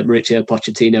people saying that Mauricio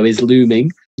Pochettino is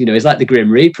looming. He's like the Grim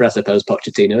Reaper, I suppose,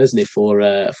 Pochettino, isn't he, for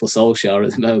Solskjaer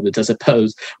at the moment? I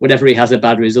suppose whenever he has a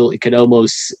bad result, you can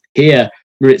almost hear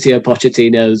Mauricio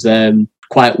Pochettino's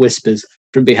quiet whispers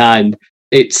from behind.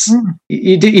 It's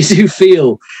you do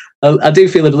feel... I do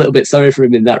feel a little bit sorry for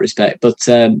him in that respect, but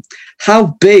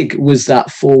how big was that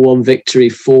 4-1 victory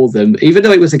for them, even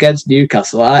though it was against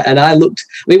Newcastle?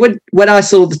 When I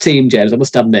saw the team, James, I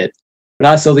must admit,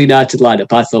 when I saw the United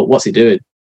lineup, I thought, what's he doing?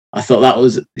 I thought that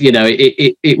was,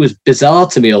 it was bizarre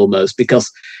to me almost,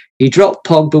 because he dropped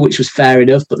Pogba, which was fair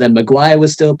enough, but then Maguire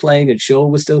was still playing and Shaw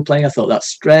was still playing. I thought that's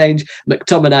strange.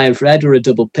 McTominay and Fred were a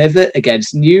double pivot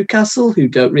against Newcastle, who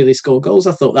don't really score goals.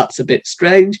 I thought that's a bit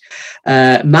strange.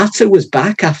 Mata was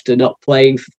back after not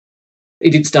playing. He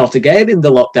didn't start a game in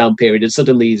the lockdown period, and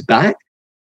suddenly he's back.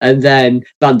 And then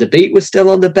Van der Beek was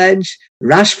still on the bench.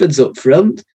 Rashford's up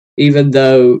front, even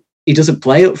though he doesn't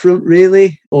play up front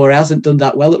really, or hasn't done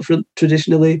that well up front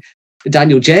traditionally.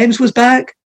 Daniel James was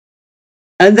back.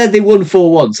 And then they won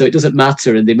 4-1, so it doesn't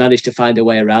matter, and they managed to find a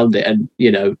way around it. And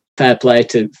fair play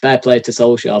to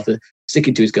Solskjaer for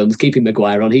sticking to his guns, keeping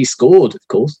Maguire on. He scored, of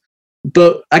course,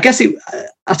 but I guess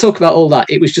I talk about all that.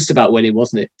 It was just about winning,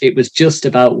 wasn't it? It was just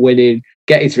about winning,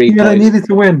 getting 3 points. Yeah, they needed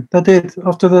to win. They did.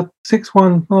 After the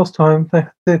 6-1 last time,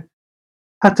 they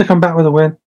had to come back with a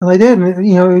win, and they did.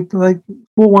 And, like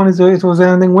 4-1 is a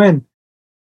resounding win.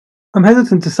 I'm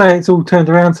hesitant to say it's all turned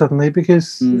around suddenly,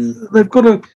 because they've got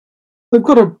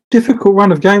a difficult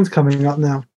run of games coming up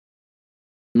now.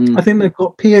 I think they've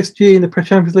got PSG in the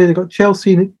Champions League. They've got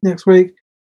Chelsea next week.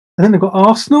 And then they've got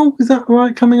Arsenal. Is that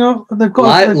right? Coming up, they've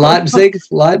got Leipzig as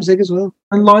well,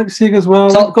 and Leipzig as well.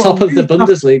 Top of the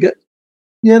Bundesliga.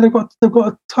 Yeah, they've got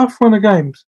a tough run of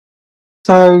games.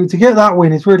 So to get that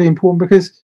win is really important,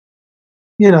 because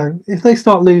if they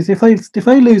start losing, if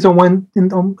they lose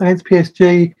against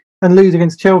PSG and lose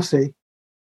against Chelsea,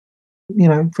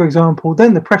 for example,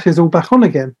 then the pressure's all back on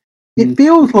again. It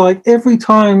feels like every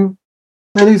time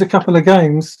they lose a couple of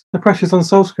games, the pressure's on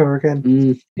Solskjaer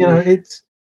again. It's,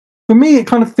 for me, it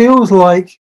kind of feels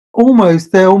like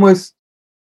they're almost.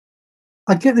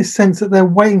 I get this sense that they're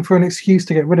waiting for an excuse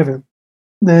to get rid of him.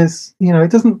 There's,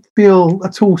 it doesn't feel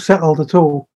at all settled at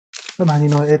all at Man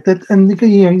United. And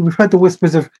we've heard the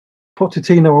whispers of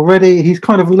Pochettino already. He's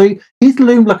kind of he's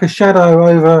loomed like a shadow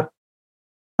over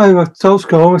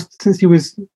Solskjaer since he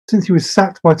was since he was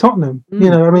sacked by Tottenham. Mm. You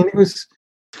know, I mean, it was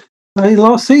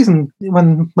last season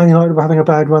when Man United were having a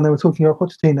bad run, they were talking about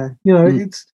Pochettino. You know,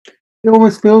 it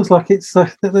almost feels like it's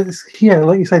like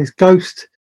you say, this ghost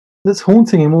that's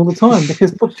haunting him all the time,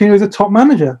 because Pochettino is a top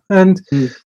manager, and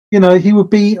you know, he would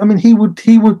be. I mean, he would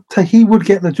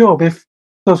get the job if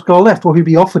Solskjaer left, or he'd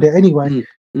be offered it anyway.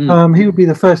 He would be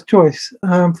the first choice,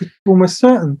 for almost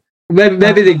certain.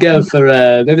 Maybe they go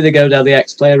down the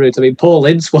ex-player route. I mean, Paul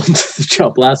Ince wanted the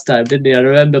job last time, didn't he? I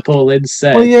remember Paul Ince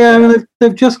said. Well, yeah, I mean,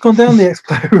 they've just gone down the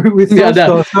ex-player route with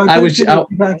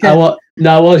Solskjaer.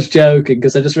 I was joking,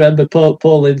 because I just remember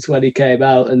Paul Ince, when he came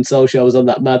out and Solskjaer was on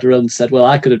that mad run, said, "Well,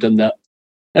 I could have done that."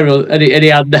 Everyone, and he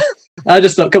had. I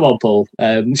just thought, come on, Paul,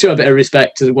 show a bit of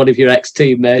respect to one of your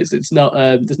ex-teammates. It's not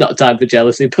there's not a time for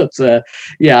jealousy, but I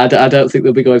don't think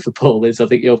they'll be going for Paul Ince. I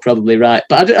think you're probably right.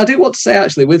 But I do want to say,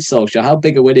 actually, with Solskjaer, how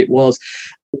big a win it was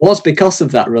because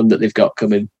of that run that they've got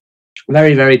coming.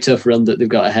 Very, very tough run that they've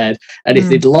got ahead. And if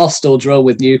they'd lost or drawn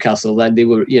with Newcastle, then they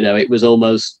were, you know, it was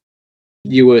almost,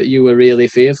 you were really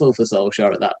fearful for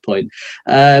Solskjaer at that point.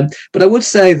 But I would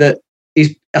say that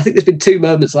I think there's been two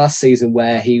moments last season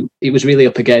where he was really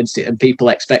up against it, and people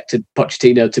expected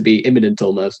Pochettino to be imminent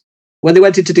almost. When they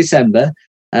went into December,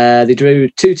 they drew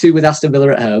 2-2 with Aston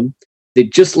Villa at home.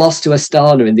 They'd just lost to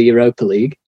Astana in the Europa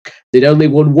League. They'd only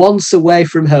won once away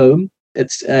from home.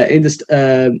 It's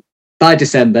by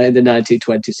December in the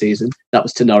 1920 season. That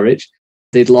was to Norwich.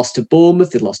 They'd lost to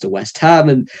Bournemouth. They'd lost to West Ham,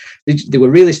 and they were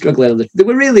really struggling.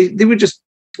 They were just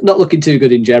not looking too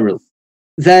good in general.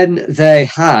 Then they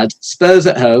had Spurs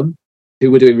at home, who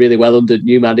were doing really well under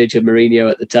new manager Mourinho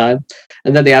at the time.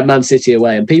 And then they had Man City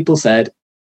away. And people said,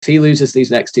 if he loses these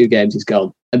next two games, he's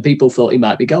gone. And people thought he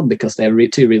might be gone because they were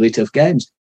two really tough games.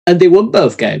 And they won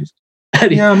both games.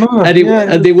 And they won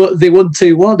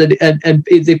 2-1. And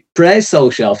they praised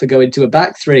Solskjaer for going to a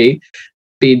back three,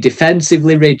 being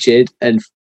defensively rigid and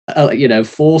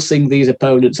forcing these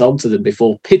opponents onto them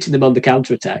before hitting them on the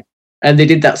counter-attack. And they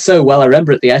did that so well. I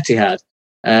remember at the Etihad,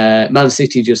 Man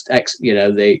City just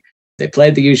they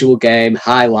played the usual game,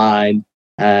 high line,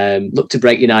 looked to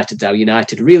break United down.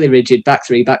 United really rigid, back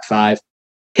three, back five,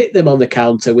 hit them on the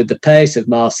counter with the pace of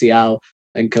Martial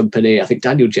and company. I think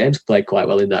Daniel James played quite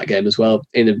well in that game as well,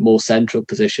 in a more central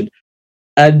position.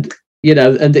 And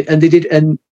they did,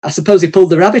 and I suppose they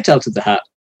pulled the rabbit out of the hat.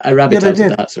 And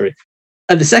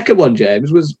the second one,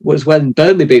 James, was when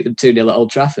Burnley beat them 2-0 at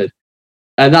Old Trafford.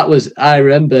 And that was, I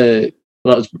remember,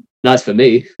 well, it was nice for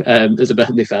me as a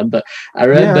Burnley fan, but I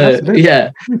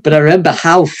remember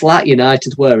how flat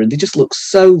United were, and they just looked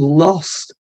so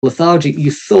lost, lethargic.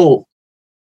 You thought,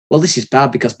 well, this is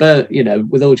bad because,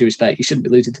 with all due respect, you shouldn't be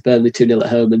losing to Burnley 2-0 at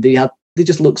home, and they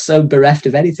just looked so bereft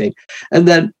of anything. And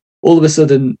then all of a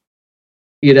sudden,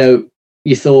 you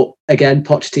thought, again,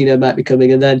 Pochettino might be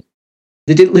coming, and then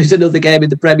they didn't lose another game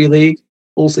in the Premier League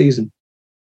all season.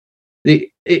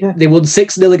 They won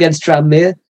 6-0 against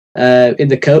Tranmere in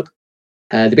the Cup.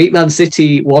 They beat Man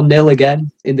City 1-0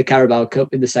 again in the Carabao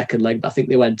Cup in the second leg, but I think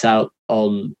they went out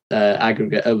on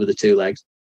aggregate over the two legs.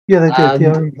 Yeah, they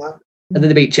did. And then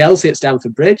they beat Chelsea at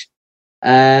Stamford Bridge.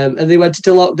 And they went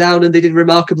into lockdown and they did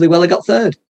remarkably well. They got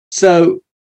third. So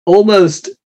almost,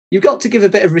 you've got to give a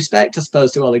bit of respect, I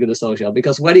suppose, to Ole Gunnar Solskjaer,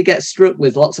 because when he gets struck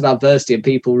with lots of adversity and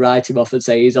people write him off and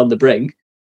say he's on the brink,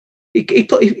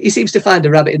 he seems to find a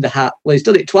rabbit in the hat. Well, he's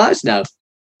done it twice now.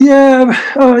 Yeah,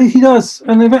 he does.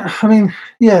 And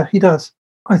he does.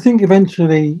 I think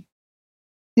eventually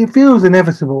it feels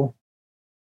inevitable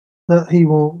that he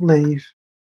will leave,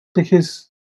 because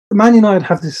Man United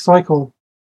have this cycle.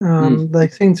 They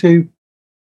seem to,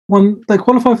 when they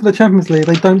qualify for the Champions League,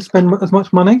 they don't spend as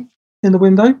much money in the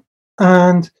window,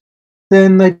 and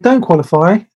then they don't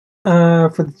qualify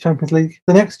for the Champions League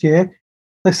the next year.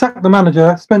 They sack the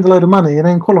manager, spend a load of money, and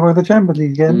then qualify for the Champions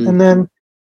League again. And then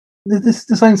this is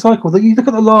the same cycle. That you look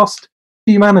at the last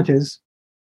few managers,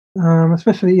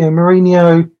 especially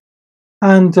Mourinho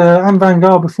and Van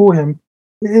Gaal before him.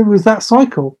 It was that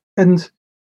cycle, and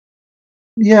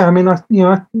I mean, I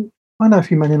know a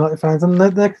few Man United fans, and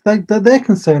their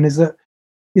concern is that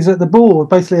the board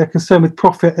basically are concerned with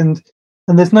profit, and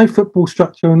there's no football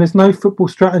structure, and there's no football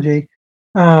strategy.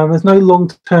 There's no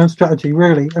long-term strategy,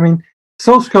 really. I mean,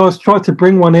 Solskjaer has tried to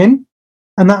bring one in,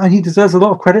 and he deserves a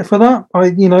lot of credit for that.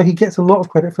 He gets a lot of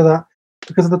credit for that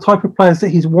because of the type of players that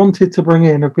he's wanted to bring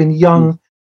in have been young,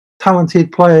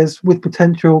 talented players with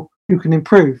potential who can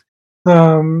improve.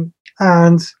 But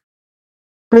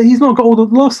he's not got all the.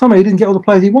 Last summer, he didn't get all the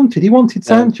players he wanted. He wanted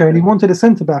Sancho, and he wanted a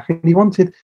centre back, and he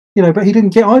wanted, but he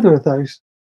didn't get either of those.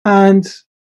 And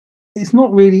it's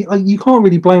not really, you can't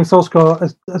really blame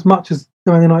Solskjaer as much as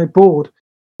the Man United board.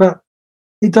 But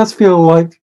it does feel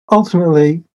like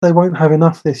ultimately they won't have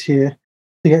enough this year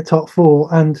to get top four,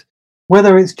 and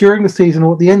whether it's during the season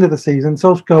or at the end of the season,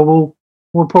 Solskjaer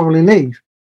will probably leave.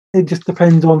 It just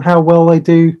depends on how well they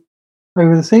do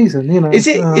over the season. Is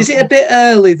it a bit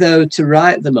early though to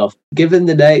write them off, given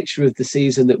the nature of the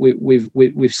season that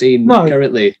we've seen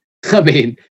currently? I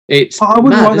mean, I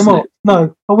wouldn't write them off.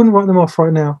 No, I wouldn't write them off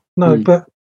right now. No, but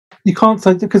you can't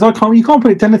say because you can't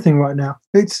predict anything right now.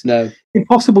 It's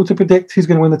impossible to predict who's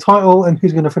going to win the title and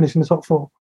who's going to finish in the top four.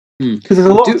 Because there's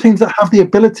a lot of teams that have the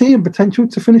ability and potential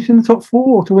to finish in the top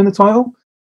four or to win the title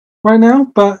right now,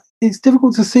 but it's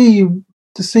difficult to see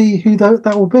who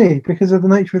that will be because of the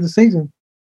nature of the season.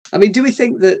 I mean, do we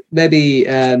think that maybe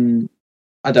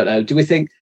I don't know? Do we think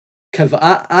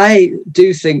I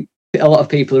do think a lot of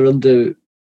people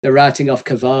they're writing off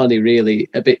Cavani really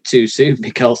a bit too soon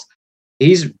because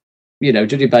he's,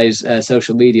 judging by his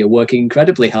social media, working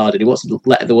incredibly hard, and he wants to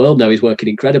let the world know he's working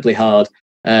incredibly hard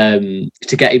to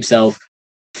get himself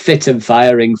fit and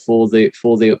firing for the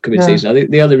upcoming season. I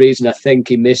think the only reason I think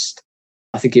he missed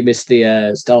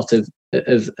the start of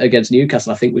against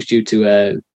Newcastle, I think, was due to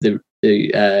I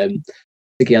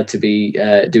think he had to be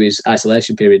do his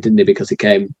isolation period, didn't he? Because he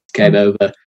came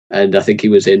over, and I think he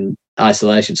was in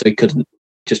isolation, so he couldn't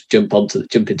just jump into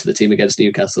the team against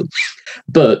Newcastle.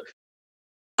 But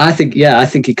I think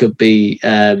he could be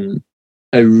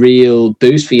a real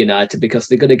boost for United because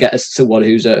they're going to get someone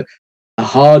who's a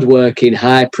hard-working,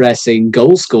 high-pressing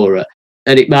goal scorer,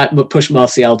 and it might push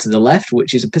Martial to the left,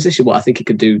 which is a position what I think he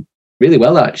could do really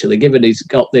well, actually, given he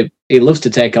loves to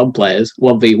take on players.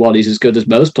 1v1, he's as good as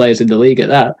most players in the league at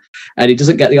that, and he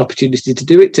doesn't get the opportunity to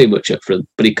do it too much up front,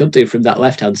 but he could do from that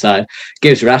left-hand side.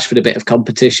 Gives Rashford a bit of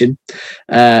competition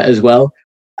as well.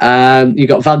 You've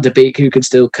got Van der Beek, who can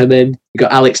still come in. You've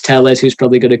got Alex Telles, who's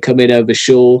probably going to come in over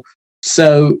Shaw.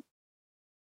 So,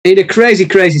 in a crazy,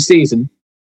 crazy season,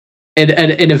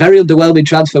 in a very underwhelming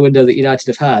transfer window that United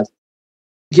have had,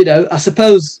 I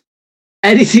suppose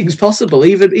anything's possible,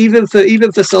 even for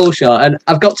Solskjaer. And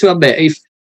I've got to admit, if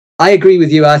I agree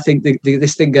with you, I think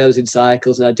this thing goes in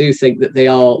cycles, and I do think that they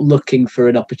are looking for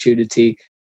an opportunity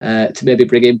to maybe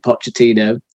bring in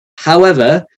Pochettino.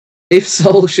 However, if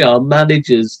Solskjaer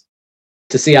manages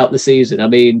to see out the season, I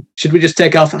mean, should we just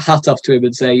take our hat off to him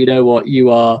and say, you know what,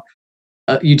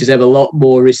 you deserve a lot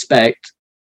more respect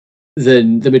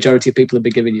than the majority of people have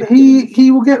been giving you?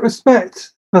 He will get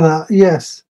respect for that,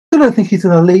 yes. I don't think he's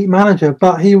an elite manager,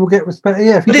 but he will get respect.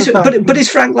 Yeah, but is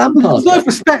Frank Lampard? He'll deserve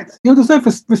respect. He'll deserve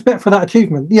respect for that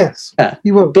achievement. Yes,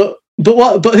 he will. But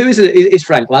who is it? Is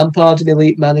Frank Lampard an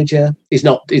elite manager? He's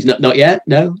not yet.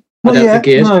 No, I don't think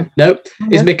he is. No.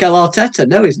 Is Mikel Arteta?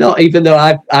 No, he's not. Even though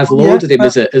I've lauded him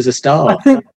as a star. I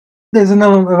think there's an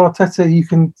element of Arteta you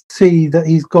can see that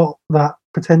he's got that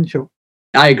potential.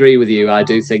 I agree with you. I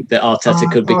do think that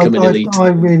Arteta could become an elite. I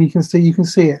really can see. You can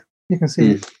see it. You can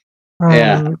see it.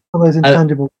 Those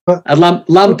intangible. And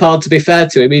Lampard, to be fair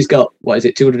to him, he's got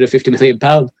 £250 million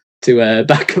to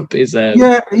back up his.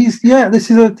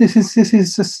 This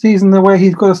is a season the way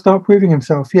he's got to start proving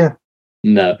himself. Yeah.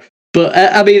 No, but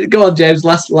I mean, go on, James.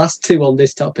 Last two on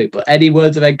this topic. But any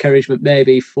words of encouragement,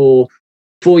 maybe for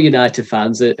United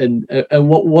fans, and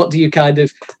what do you kind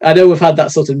of? I know we've had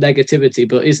that sort of negativity,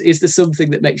 but is there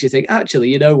something that makes you think, actually,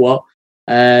 you know what?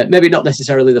 Maybe not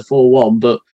necessarily the 4-1,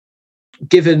 but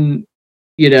given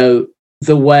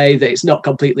the way that it's not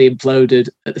completely imploded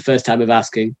at the first time of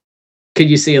asking, can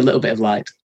you see a little bit of light?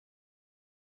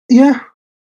 Yeah,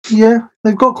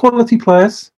 they've got quality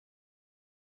players.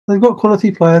 Their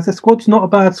squad's not a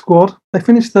bad squad. They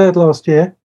finished third last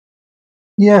year.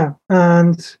 Yeah,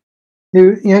 and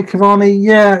Cavani.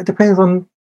 Yeah, it depends on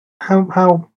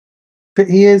how fit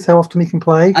he is, how often he can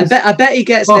play. I bet he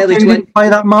gets nearly 20. He didn't play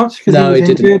that much because he was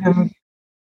injured and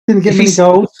didn't get many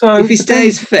goals. So if he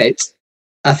stays fit,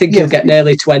 I think he'll get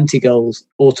nearly 20 goals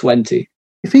or 20.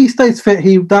 If he stays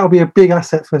fit, that'll be a big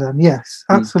asset for them. Yes,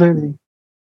 absolutely,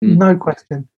 no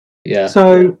question. Yeah.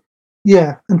 So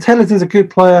and Telles is a good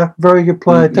player, very good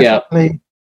player. Definitely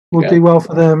will do well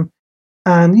for them.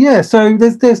 And so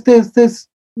there's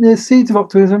seeds of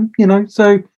optimism,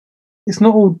 So it's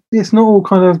not all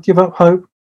kind of give up hope.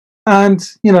 And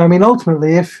I mean,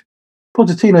 ultimately, if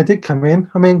Pochettino did come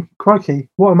in, I mean, crikey,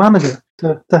 what a manager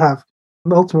to have.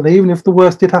 And ultimately, even if the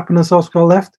worst did happen and Solskjaer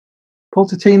left,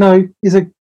 Pochettino is a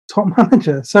top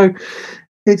manager. So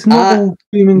it's not all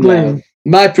doom and gloom. No.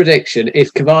 My prediction,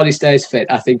 if Cavani stays fit,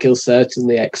 I think he'll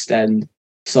certainly extend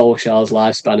Solskjaer's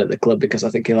lifespan at the club, because I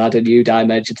think he'll add a new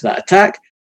dimension to that attack,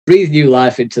 breathe new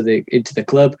life into the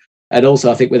club. And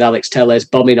also, I think with Alex Telles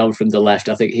bombing on from the left,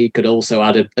 I think he could also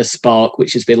add a spark,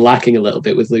 which has been lacking a little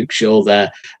bit with Luke Shaw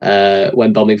there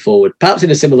when bombing forward. Perhaps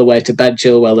in a similar way to Ben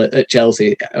Chilwell at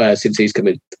Chelsea since he's come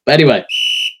in. But anyway,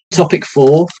 topic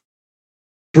 4,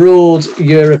 broad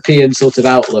European sort of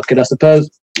outlook. And I suppose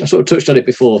I sort of touched on it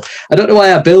before. I don't know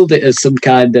why I build it as some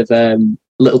kind of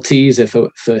little teaser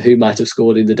for who might have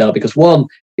scored in the derby. Because 1,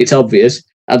 it's obvious.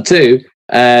 And 2,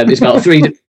 it's about 3...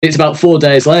 It's about 4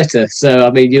 days later, so I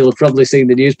mean, you'll have probably seen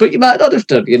the news, but you might not have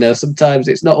done. Sometimes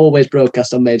it's not always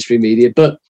broadcast on mainstream media,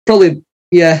 but probably,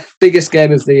 biggest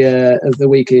game of the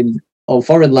week on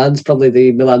foreign lands, probably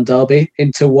the Milan derby.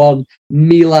 Inter 1,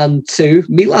 Milan 2.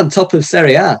 Milan top of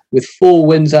Serie A with 4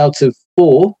 wins out of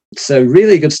 4, so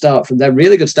really good start from them.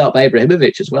 Really good start by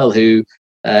Ibrahimovic as well, who,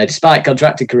 despite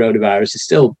contracting coronavirus, is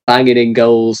still banging in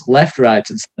goals left, right,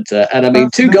 and centre. And I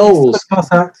mean, 2 goals.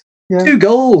 Yeah. 2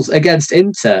 goals against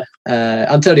Inter.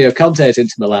 Antonio Conte's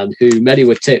Inter Milan, who many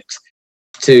were tipped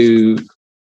to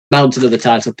mount another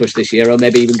title push this year, or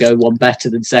maybe even go one better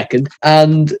than second.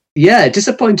 And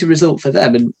disappointing result for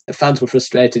them. And fans were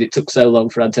frustrated it took so long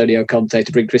for Antonio Conte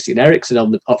to bring Christian Eriksen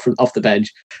off the bench,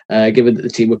 given that the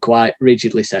team were quite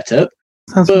rigidly set up.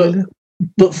 But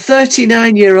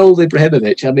 39-year-old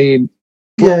Ibrahimovic, I mean,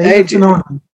 aging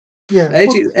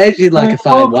like a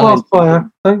fine wine.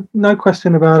 Player, no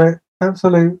question about it.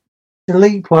 Absolute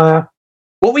elite player.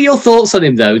 What were your thoughts on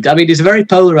him, though? I mean, he's a very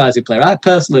polarising player. I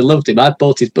personally loved him. I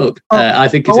bought his book. I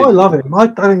love him. I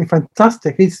think he's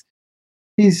fantastic. He's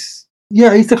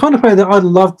the kind of player that I'd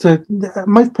love to.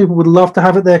 Most people would love to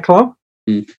have at their club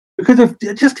because of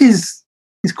just his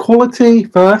quality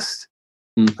first,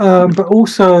 but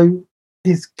also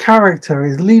his character,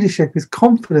 his leadership, his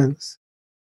confidence.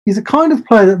 He's a kind of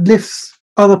player that lifts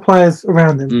other players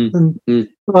around him.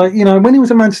 When he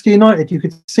was at Manchester United, you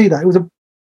could see that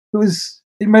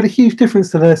it made a huge difference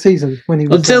to their season when he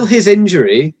was until his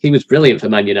injury. He was brilliant for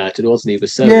Man United, wasn't he? He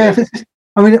was so good.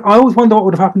 I mean, I always wonder what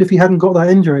would have happened if he hadn't got that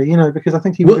injury. Because I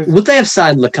think he would they have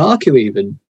signed Lukaku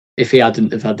even if he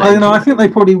hadn't have had that? I don't know. I think they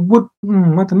probably would.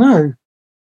 I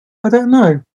don't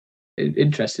know.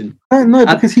 Interesting. I don't know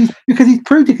because he's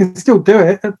proved he can still do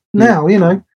it now.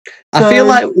 I feel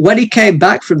like when he came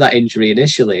back from that injury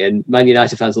initially, and Man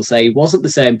United fans will say he wasn't the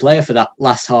same player for that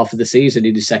last half of the season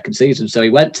in his second season. So he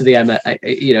went to the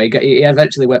he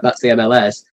eventually went back to the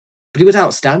MLS, but he was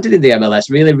outstanding in the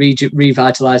MLS. Really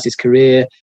revitalized his career,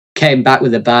 came back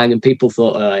with a bang, and people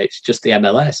thought, it's just the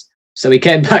MLS. So he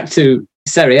came back to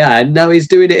Serie A, and now he's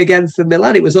doing it again for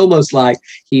Milan. It was almost like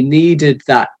he needed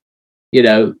that,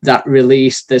 that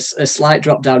release, a slight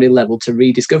drop down in level to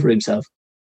rediscover himself.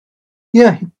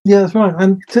 Yeah, that's right.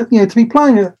 And to be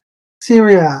playing at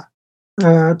Serie A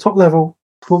top level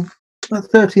for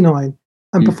 39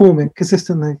 and performing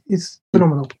consistently is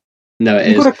phenomenal. No, it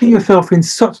You've got to keep yourself in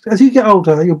such. As you get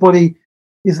older, your body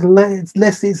is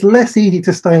less easy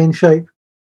to stay in shape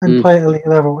and play at elite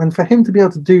level. And for him to be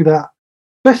able to do that,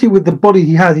 especially with the body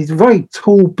he has, he's a very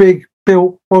tall, big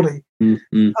built body.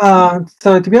 So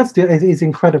to be able to do it is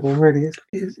incredible. Really,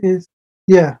 it's.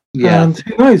 Yeah. And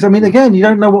who knows? I mean, again, you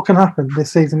don't know what can happen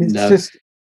this season. It's just,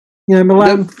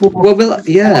 Milan. On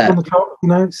the top,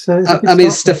 I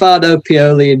mean, Stefano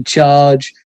Pioli in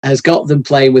charge has got them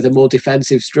playing with a more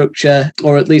defensive structure,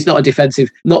 or at least not a defensive,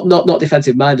 not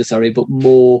defensive minded, but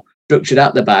more structured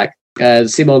at the back.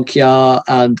 Simon Kjaer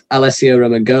and Alessio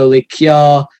Romangoli.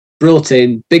 Kjaer brought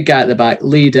in, big guy at the back,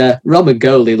 leader.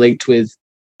 Romangoli linked with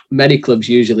many clubs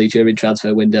usually during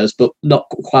transfer windows, but not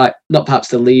perhaps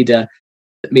the leader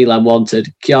that Milan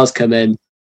wanted. Kjaer's come in,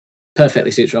 perfectly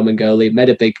suits Romangoli, made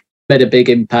a big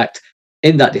impact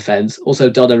in that defence. Also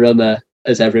Donnarumma,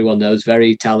 as everyone knows,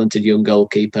 very talented young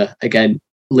goalkeeper, again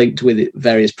linked with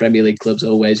various Premier League clubs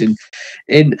always in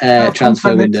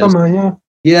transfer windows.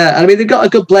 Yeah, I mean they've got a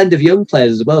good blend of young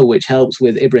players as well, which helps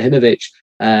with Ibrahimovic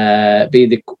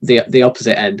being the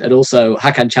opposite end, and also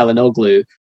Hakan Çalhanoğlu,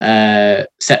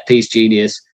 set piece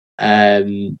genius.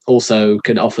 Also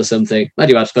can offer something.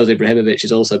 I suppose Ibrahimovic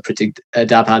is also pretty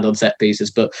dab hand on set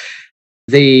pieces, but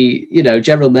the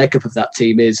general makeup of that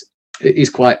team is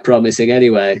quite promising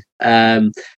anyway.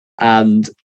 And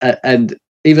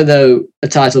even though a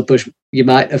title push you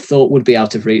might have thought would be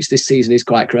out of reach, this season is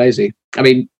quite crazy. I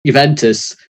mean,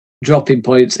 Juventus dropping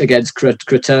points against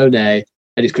Crotone,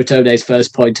 and it's Crotone's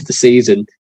first point of the season.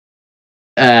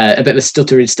 A bit of a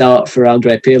stuttering start for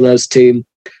Andrea Pirlo's team.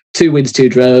 2 wins, 2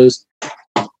 draws.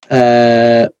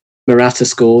 Morata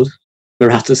scored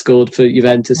for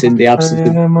Juventus in the absence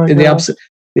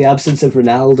of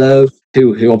Ronaldo,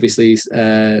 who obviously is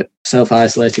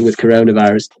self-isolating with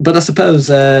coronavirus. But I suppose,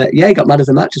 he got man of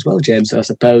the match as well, James. So I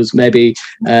suppose maybe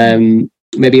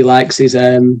maybe he likes his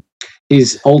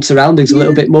old surroundings a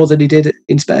little bit more than he did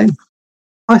in Spain.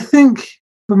 I think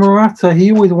for Morata,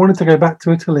 he always wanted to go back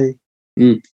to Italy.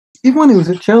 Mm. Even when he was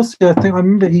at Chelsea, I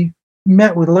remember he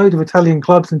met with a load of Italian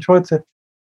clubs and tried to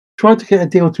get a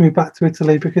deal to move back to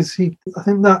Italy because I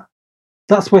think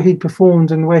that's where he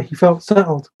performed and where he felt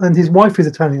settled. And his wife is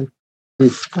Italian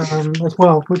as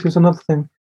well, which was another thing.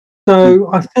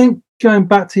 So I think going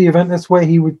back to Juventus, where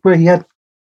he had a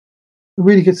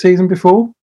really good season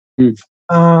before,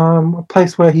 a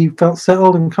place where he felt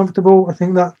settled and comfortable, I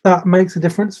think that makes a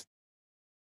difference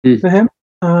for him.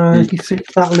 He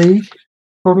suits that league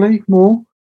probably more.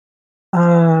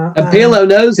 And Pirlo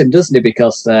knows him, doesn't he?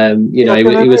 Because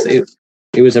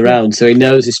he was around, so he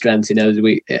knows his strengths, he knows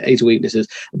his weaknesses.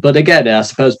 But again, I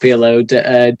suppose Pirlo,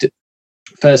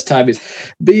 first time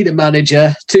he's been a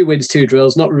manager, 2 wins, 2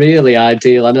 draws, not really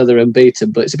ideal. I know they're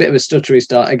unbeaten, but it's a bit of a stuttery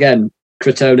start. Again,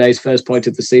 Crotone's first point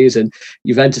of the season.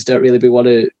 Juventus don't really want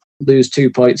to lose 2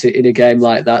 points in a game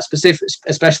like that,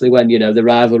 especially when, the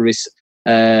rivalries,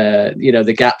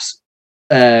 the gaps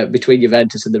between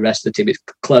Juventus and the rest of the team, it's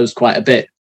closed quite a bit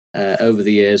over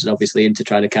the years, and obviously Inter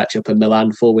trying to catch up, and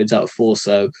Milan 4 wins out of 4,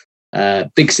 so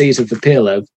big season for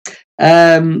Pirlo.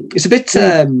 It's a bit,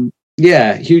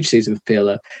 huge season for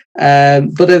Pirlo.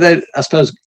 But then, I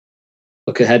suppose,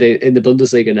 look ahead in the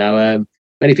Bundesliga now.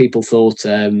 Many people thought,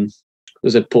 it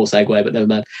was a poor segue, but never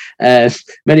mind.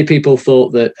 Many people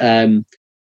thought that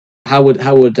how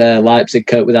would Leipzig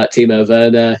cope without Timo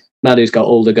Werner? Man who's got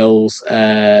all the goals,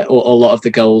 or a lot of the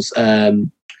goals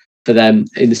for them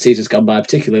in the seasons gone by,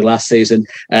 particularly last season.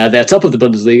 They're top of the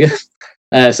Bundesliga,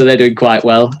 so they're doing quite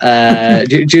well.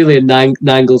 Julian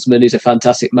Nagelsmann is a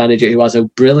fantastic manager who has a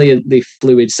brilliantly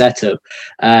fluid setup.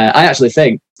 I actually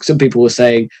think some people were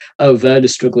saying,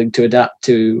 Werner's struggling to adapt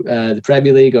to the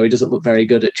Premier League, or he doesn't look very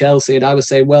good at Chelsea. And I was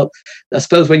saying, well, I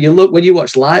suppose when you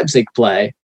watch Leipzig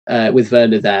play with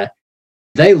Werner there,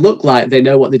 they look like they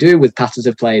know what they're doing with patterns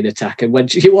of play and attack. And when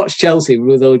you watch Chelsea,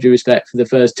 with all due respect, for the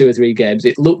first 2 or 3 games,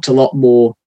 it looked a lot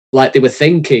more like they were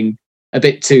thinking a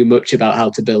bit too much about how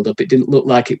to build up. It didn't look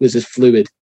like it was as fluid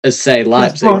as, say,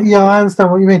 Leipzig. Right. Yeah, I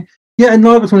understand what you mean. Yeah, and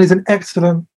Nagelsmann is an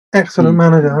excellent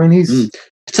manager. I mean, he's I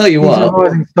tell you what, a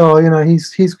rising star.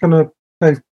 He's going to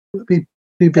do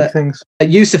big things.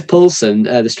 Yusuf Poulsen,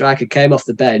 the striker, came off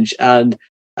the bench, and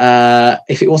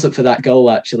if it wasn't for that goal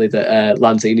actually that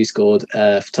Lanzini scored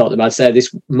for Tottenham, I'd say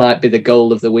this might be the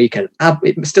goal of the weekend.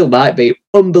 It still might be.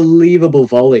 Unbelievable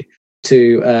volley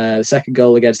to the second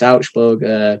goal against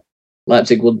Augsburg.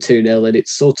 Leipzig won 2-0, and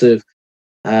it's sort of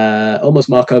almost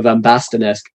Marco van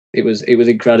Basten-esque. It was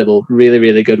incredible, really,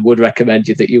 really good. Would recommend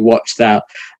you that you watch that.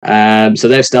 So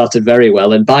they've started very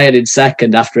well, and Bayern in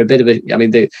second after a bit of it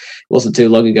wasn't too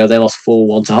long ago they lost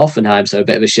 4-1 to Hoffenheim, so a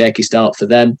bit of a shaky start for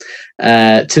them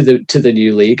to the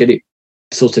new league, and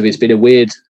it's been a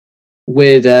weird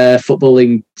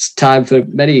footballing time for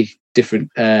many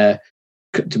different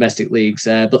domestic leagues.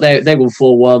 But they won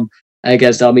 4-1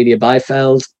 against Arminia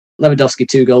Bielefeld. Lewandowski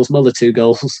 2 goals, Muller 2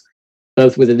 goals,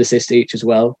 both with an assist each as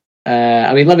well.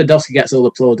 Lewandowski gets all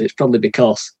the plaudits probably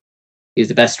because he's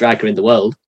the best striker in the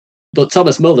world. But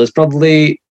Thomas Muller's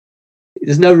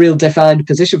there's no real defined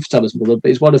position for Thomas Muller, but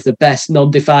he's one of the best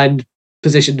non-defined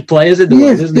positioned players in the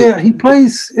world, isn't he? Yeah, he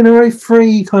plays in a very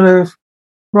free kind of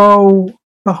role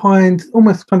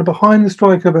almost kind of behind the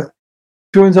striker, but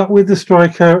joins up with the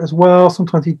striker as well.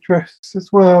 Sometimes he drifts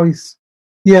as well.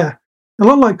 A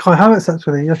lot like Kai Havertz,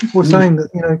 actually. I think we're saying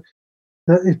that,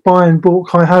 that if Bayern bought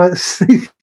Kai Havertz,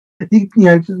 they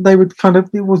would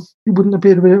it wouldn't be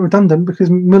a bit redundant because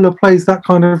Müller plays that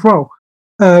kind of role.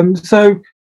 He's a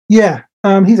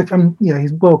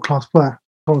world-class player,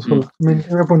 Thomas Müller. I mean,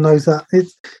 everyone knows that.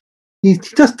 He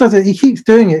just does it. He keeps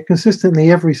doing it consistently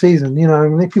every season.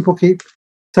 People keep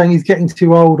saying he's getting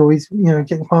too old or he's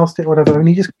getting past it or whatever, and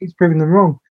he just keeps proving them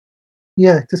wrong.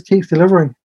 Yeah, just keeps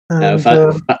delivering. And,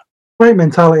 great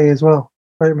mentality as well.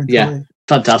 Great mentality. Yeah,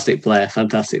 fantastic player.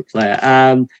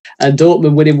 And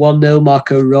Dortmund winning 1-0,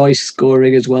 Marco Reus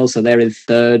scoring as well, so they're in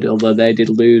third, although they did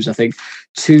lose, I think,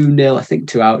 2-0, I think,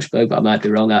 to Augsburg, but I might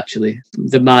be wrong, actually.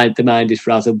 The mind is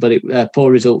frazzled, but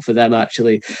poor result for them,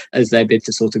 actually, as they bid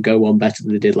to sort of go one better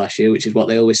than they did last year, which is what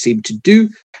they always seem to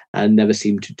do and never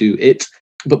seem to do it.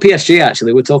 But PSG,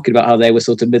 actually, we're talking about how they were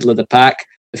sort of middle of the pack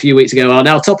a few weeks ago, are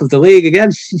now top of the league again.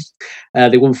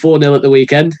 They won 4-0 at the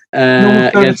weekend.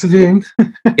 They won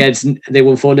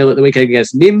 4-0 at the weekend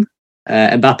against Nîmes.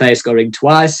 Mbappe scoring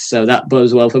twice, so that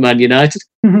bodes well for Man United.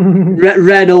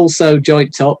 Rennes also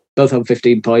joint top, both on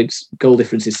 15 points. Goal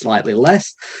difference is slightly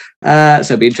less. So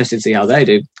it'll be interesting to see how they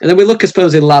do. And then we look, I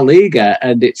suppose, in La Liga,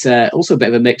 and it's also a bit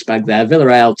of a mixed bag there.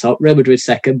 Villarreal top, Real Madrid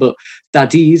second, but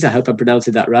Cadiz, I hope I'm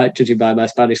pronouncing that right, judging by my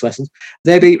Spanish lessons.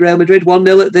 They beat Real Madrid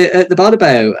 1-0 at the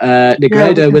Bernabeu.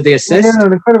 Negredo with the assist. Yeah,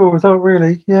 an incredible result,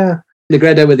 really. Yeah.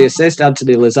 Negredo with the assist,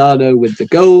 Anthony Lozano with the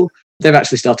goal. They've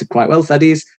actually started quite well,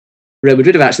 Cadiz. Real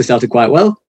Madrid have actually started quite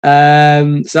well. So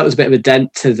that was a bit of a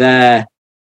dent to their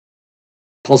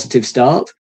positive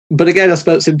start. But again, I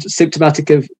suppose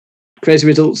symptomatic of crazy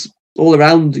results all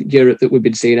around Europe that we've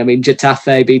been seeing. I mean,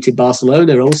 Getafe beating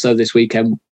Barcelona also this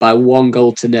weekend by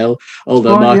 1-0,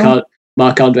 although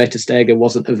Marc-Andre ter Stegen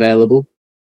wasn't available.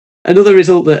 Another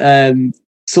result that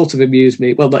sort of amused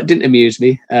me. Well, that didn't amuse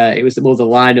me. It was more the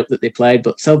lineup that they played.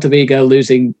 But Celta Vigo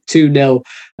losing 2-0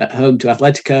 at home to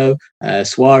Atletico.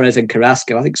 Suarez and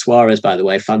Carrasco. I think Suarez, by the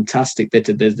way, fantastic bit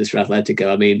of business for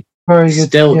Atletico. I mean, very good.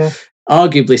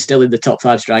 Arguably still in the top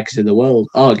 5 strikers in the world.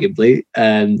 Arguably,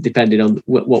 depending on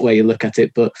what way you look at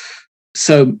it. But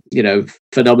so,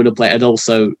 phenomenal play, and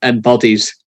also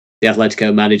embodies the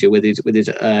Atletico manager with his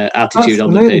attitude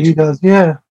on the pitch. He does,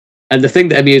 yeah. And the thing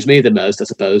that amused me the most, I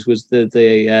suppose, was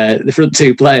the front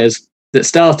 2 players that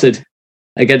started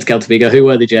against Celta Vigo. Who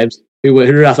were they, James? Who were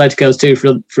Atletico's 2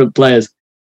 front players?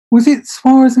 Was it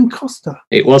Suarez and Costa?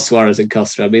 It was Suarez and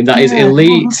Costa. I mean, that is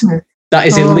elite. That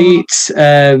is elite.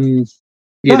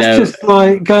 That's just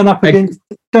like going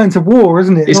to war,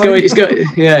 isn't it?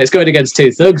 It's going against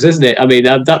 2 thugs, isn't it? I mean,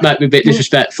 that might be a bit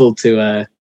disrespectful to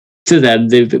them.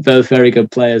 They're both very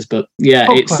good players, but yeah,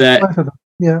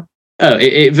 yeah. Oh,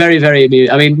 it very, very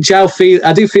amusing. I mean,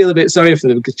 I do feel a bit sorry for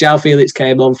them because João Felix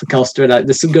came on for Costa, and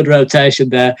there's some good rotation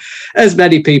there, as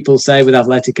many people say with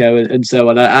Atletico and so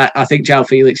on. I think João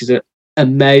Felix is an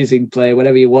amazing player.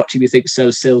 Whenever you watch him, you think so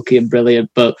silky and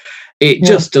brilliant, but it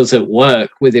just doesn't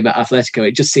work with him at Atletico.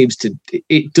 It just seems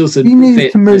it doesn't he needs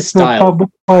fit to move the style. To a club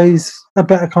that plays a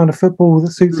better kind of football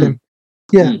that suits him.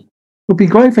 Yeah. Would be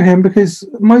great for him because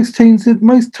most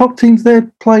top teams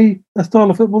there play a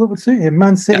style of football that would suit him.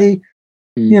 Man City,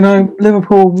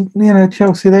 Liverpool,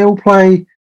 Chelsea, they all play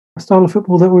a style of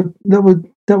football that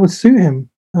would suit him.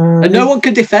 And no one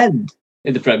can defend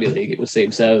in the Premier League, it would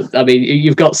seem. So I mean,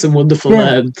 you've got some wonderful.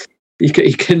 You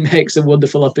can make some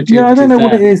wonderful opportunities. Yeah, I don't know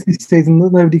what it is this season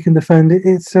that nobody can defend.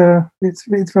 It's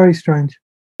very strange.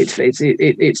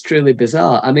 It's truly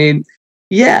bizarre. I mean.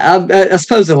 Yeah, I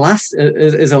suppose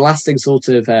as a lasting sort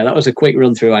of that was a quick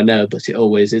run through, I know, but it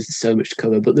always is so much to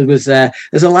cover. But there's a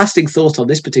lasting thought on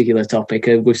this particular topic.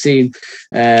 We've seen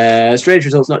strange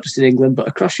results not just in England but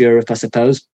across Europe, I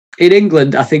suppose. In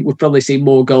England, I think we've probably seen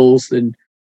more goals than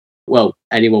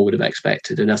anyone would have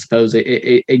expected, and I suppose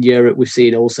in Europe we've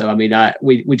seen also. I mean,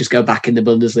 we just go back in the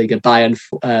Bundesliga, Bayern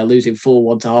losing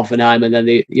 4-1 to Hoffenheim, and then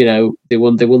they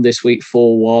won this week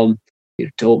 4-1.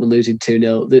 Dortmund losing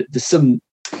 2-0.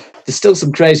 There's still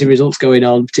some crazy results going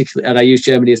on, particularly, and I use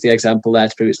Germany as the example there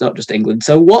to prove it's not just England.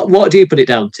 So what do you put it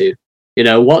down to?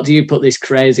 What do you put this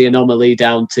crazy anomaly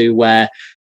down to where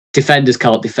defenders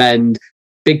can't defend,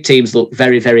 big teams look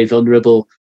very, very vulnerable?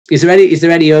 Is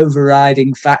there any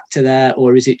overriding factor there,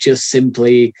 or is it just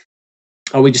simply,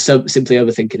 are we just simply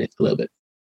overthinking it a little bit?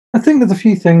 I think there's a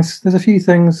few things.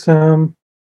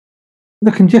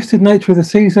 The congested nature of the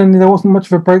season, there wasn't much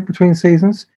of a break between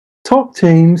seasons. Top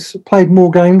teams played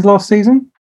more games last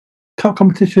season, cup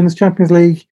competitions, Champions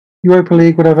League, Europa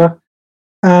League, whatever.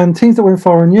 And teams that went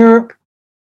far in Europe,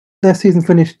 their season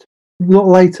finished a lot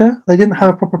later. They didn't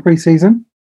have a proper pre-season.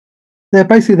 Their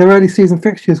early season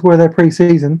fixtures were their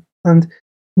pre-season and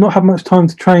not had much time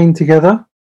to train together.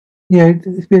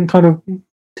 It's been kind of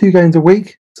 2 games a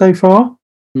week so far.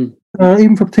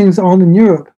 Even for teams that aren't in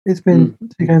Europe, it's been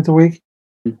 2 games a week.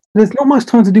 There's not much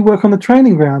time to do work on the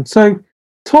training ground. So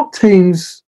top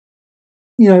teams,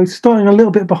 starting a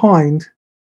little bit behind.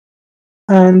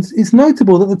 And it's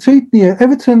notable that the 2,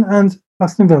 Everton and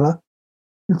Aston Villa,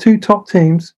 the 2 top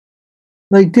teams,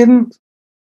 they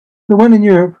went in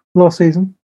Europe last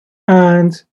season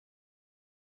and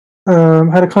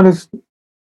had a kind of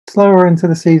slower end to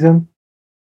the season,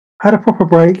 had a proper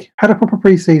break, had a proper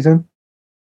pre-season,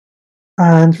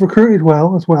 and recruited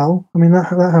well as well. I mean, that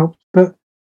helped. But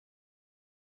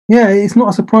yeah, it's not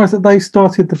a surprise that they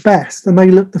started the best and they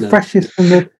looked the freshest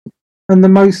and the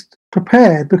most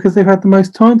prepared because they've had the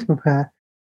most time to prepare.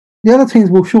 The other teams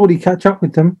will surely catch up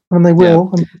with them, and they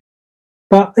will.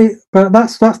 but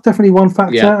that's definitely one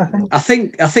factor. Yeah. I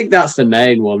think that's the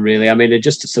main one, really. I mean,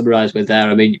 just to summarise with there,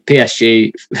 I mean,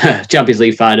 PSG Champions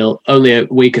League final, only a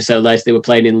week or so later they were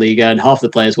playing in Liga and half the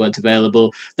players weren't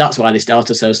available. That's why they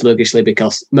started so sluggishly,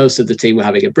 because most of the team were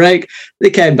having a break. They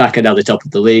came back and now they're top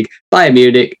of the league. Bayern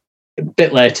Munich, a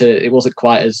bit later, it wasn't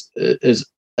quite as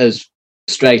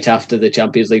straight after the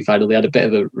Champions League final. They had a bit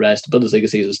of a rest. Bundesliga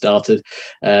season started.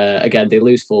 Again, they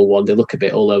lose 4-1. They look a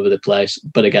bit all over the place,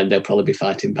 but again, they'll probably be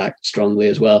fighting back strongly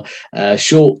as well.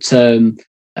 Short-term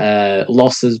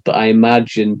losses, but I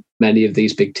imagine many of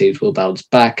these big teams will bounce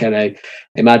back, and I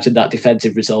imagine that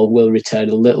defensive resolve will return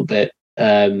a little bit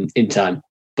in time.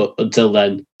 But until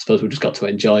then, I suppose we've just got to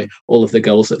enjoy all of the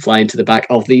goals that fly into the back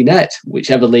of the net,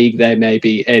 whichever league they may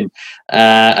be in.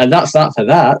 And that's that for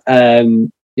that.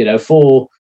 4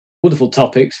 wonderful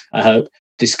topics, I hope,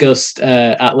 discussed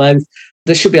at length.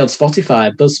 This should be on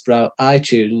Spotify, Buzzsprout,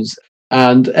 iTunes,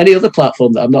 and any other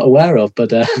platform that I'm not aware of.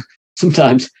 But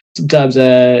sometimes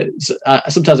I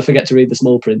forget to read the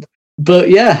small print. But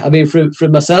yeah, I mean,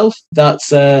 from myself,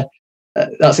 that's a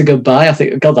goodbye. I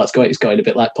think, God, it's going a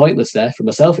bit like pointless there. From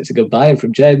myself, it's a goodbye, and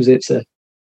from James, it's a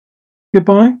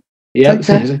goodbye. Yeah,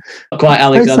 not quite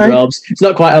Alexander Armstrong. It's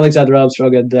not quite Alexander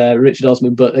Armstrong and Richard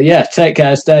Osman, but take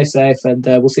care, stay safe, and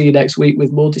we'll see you next week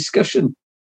with more discussion.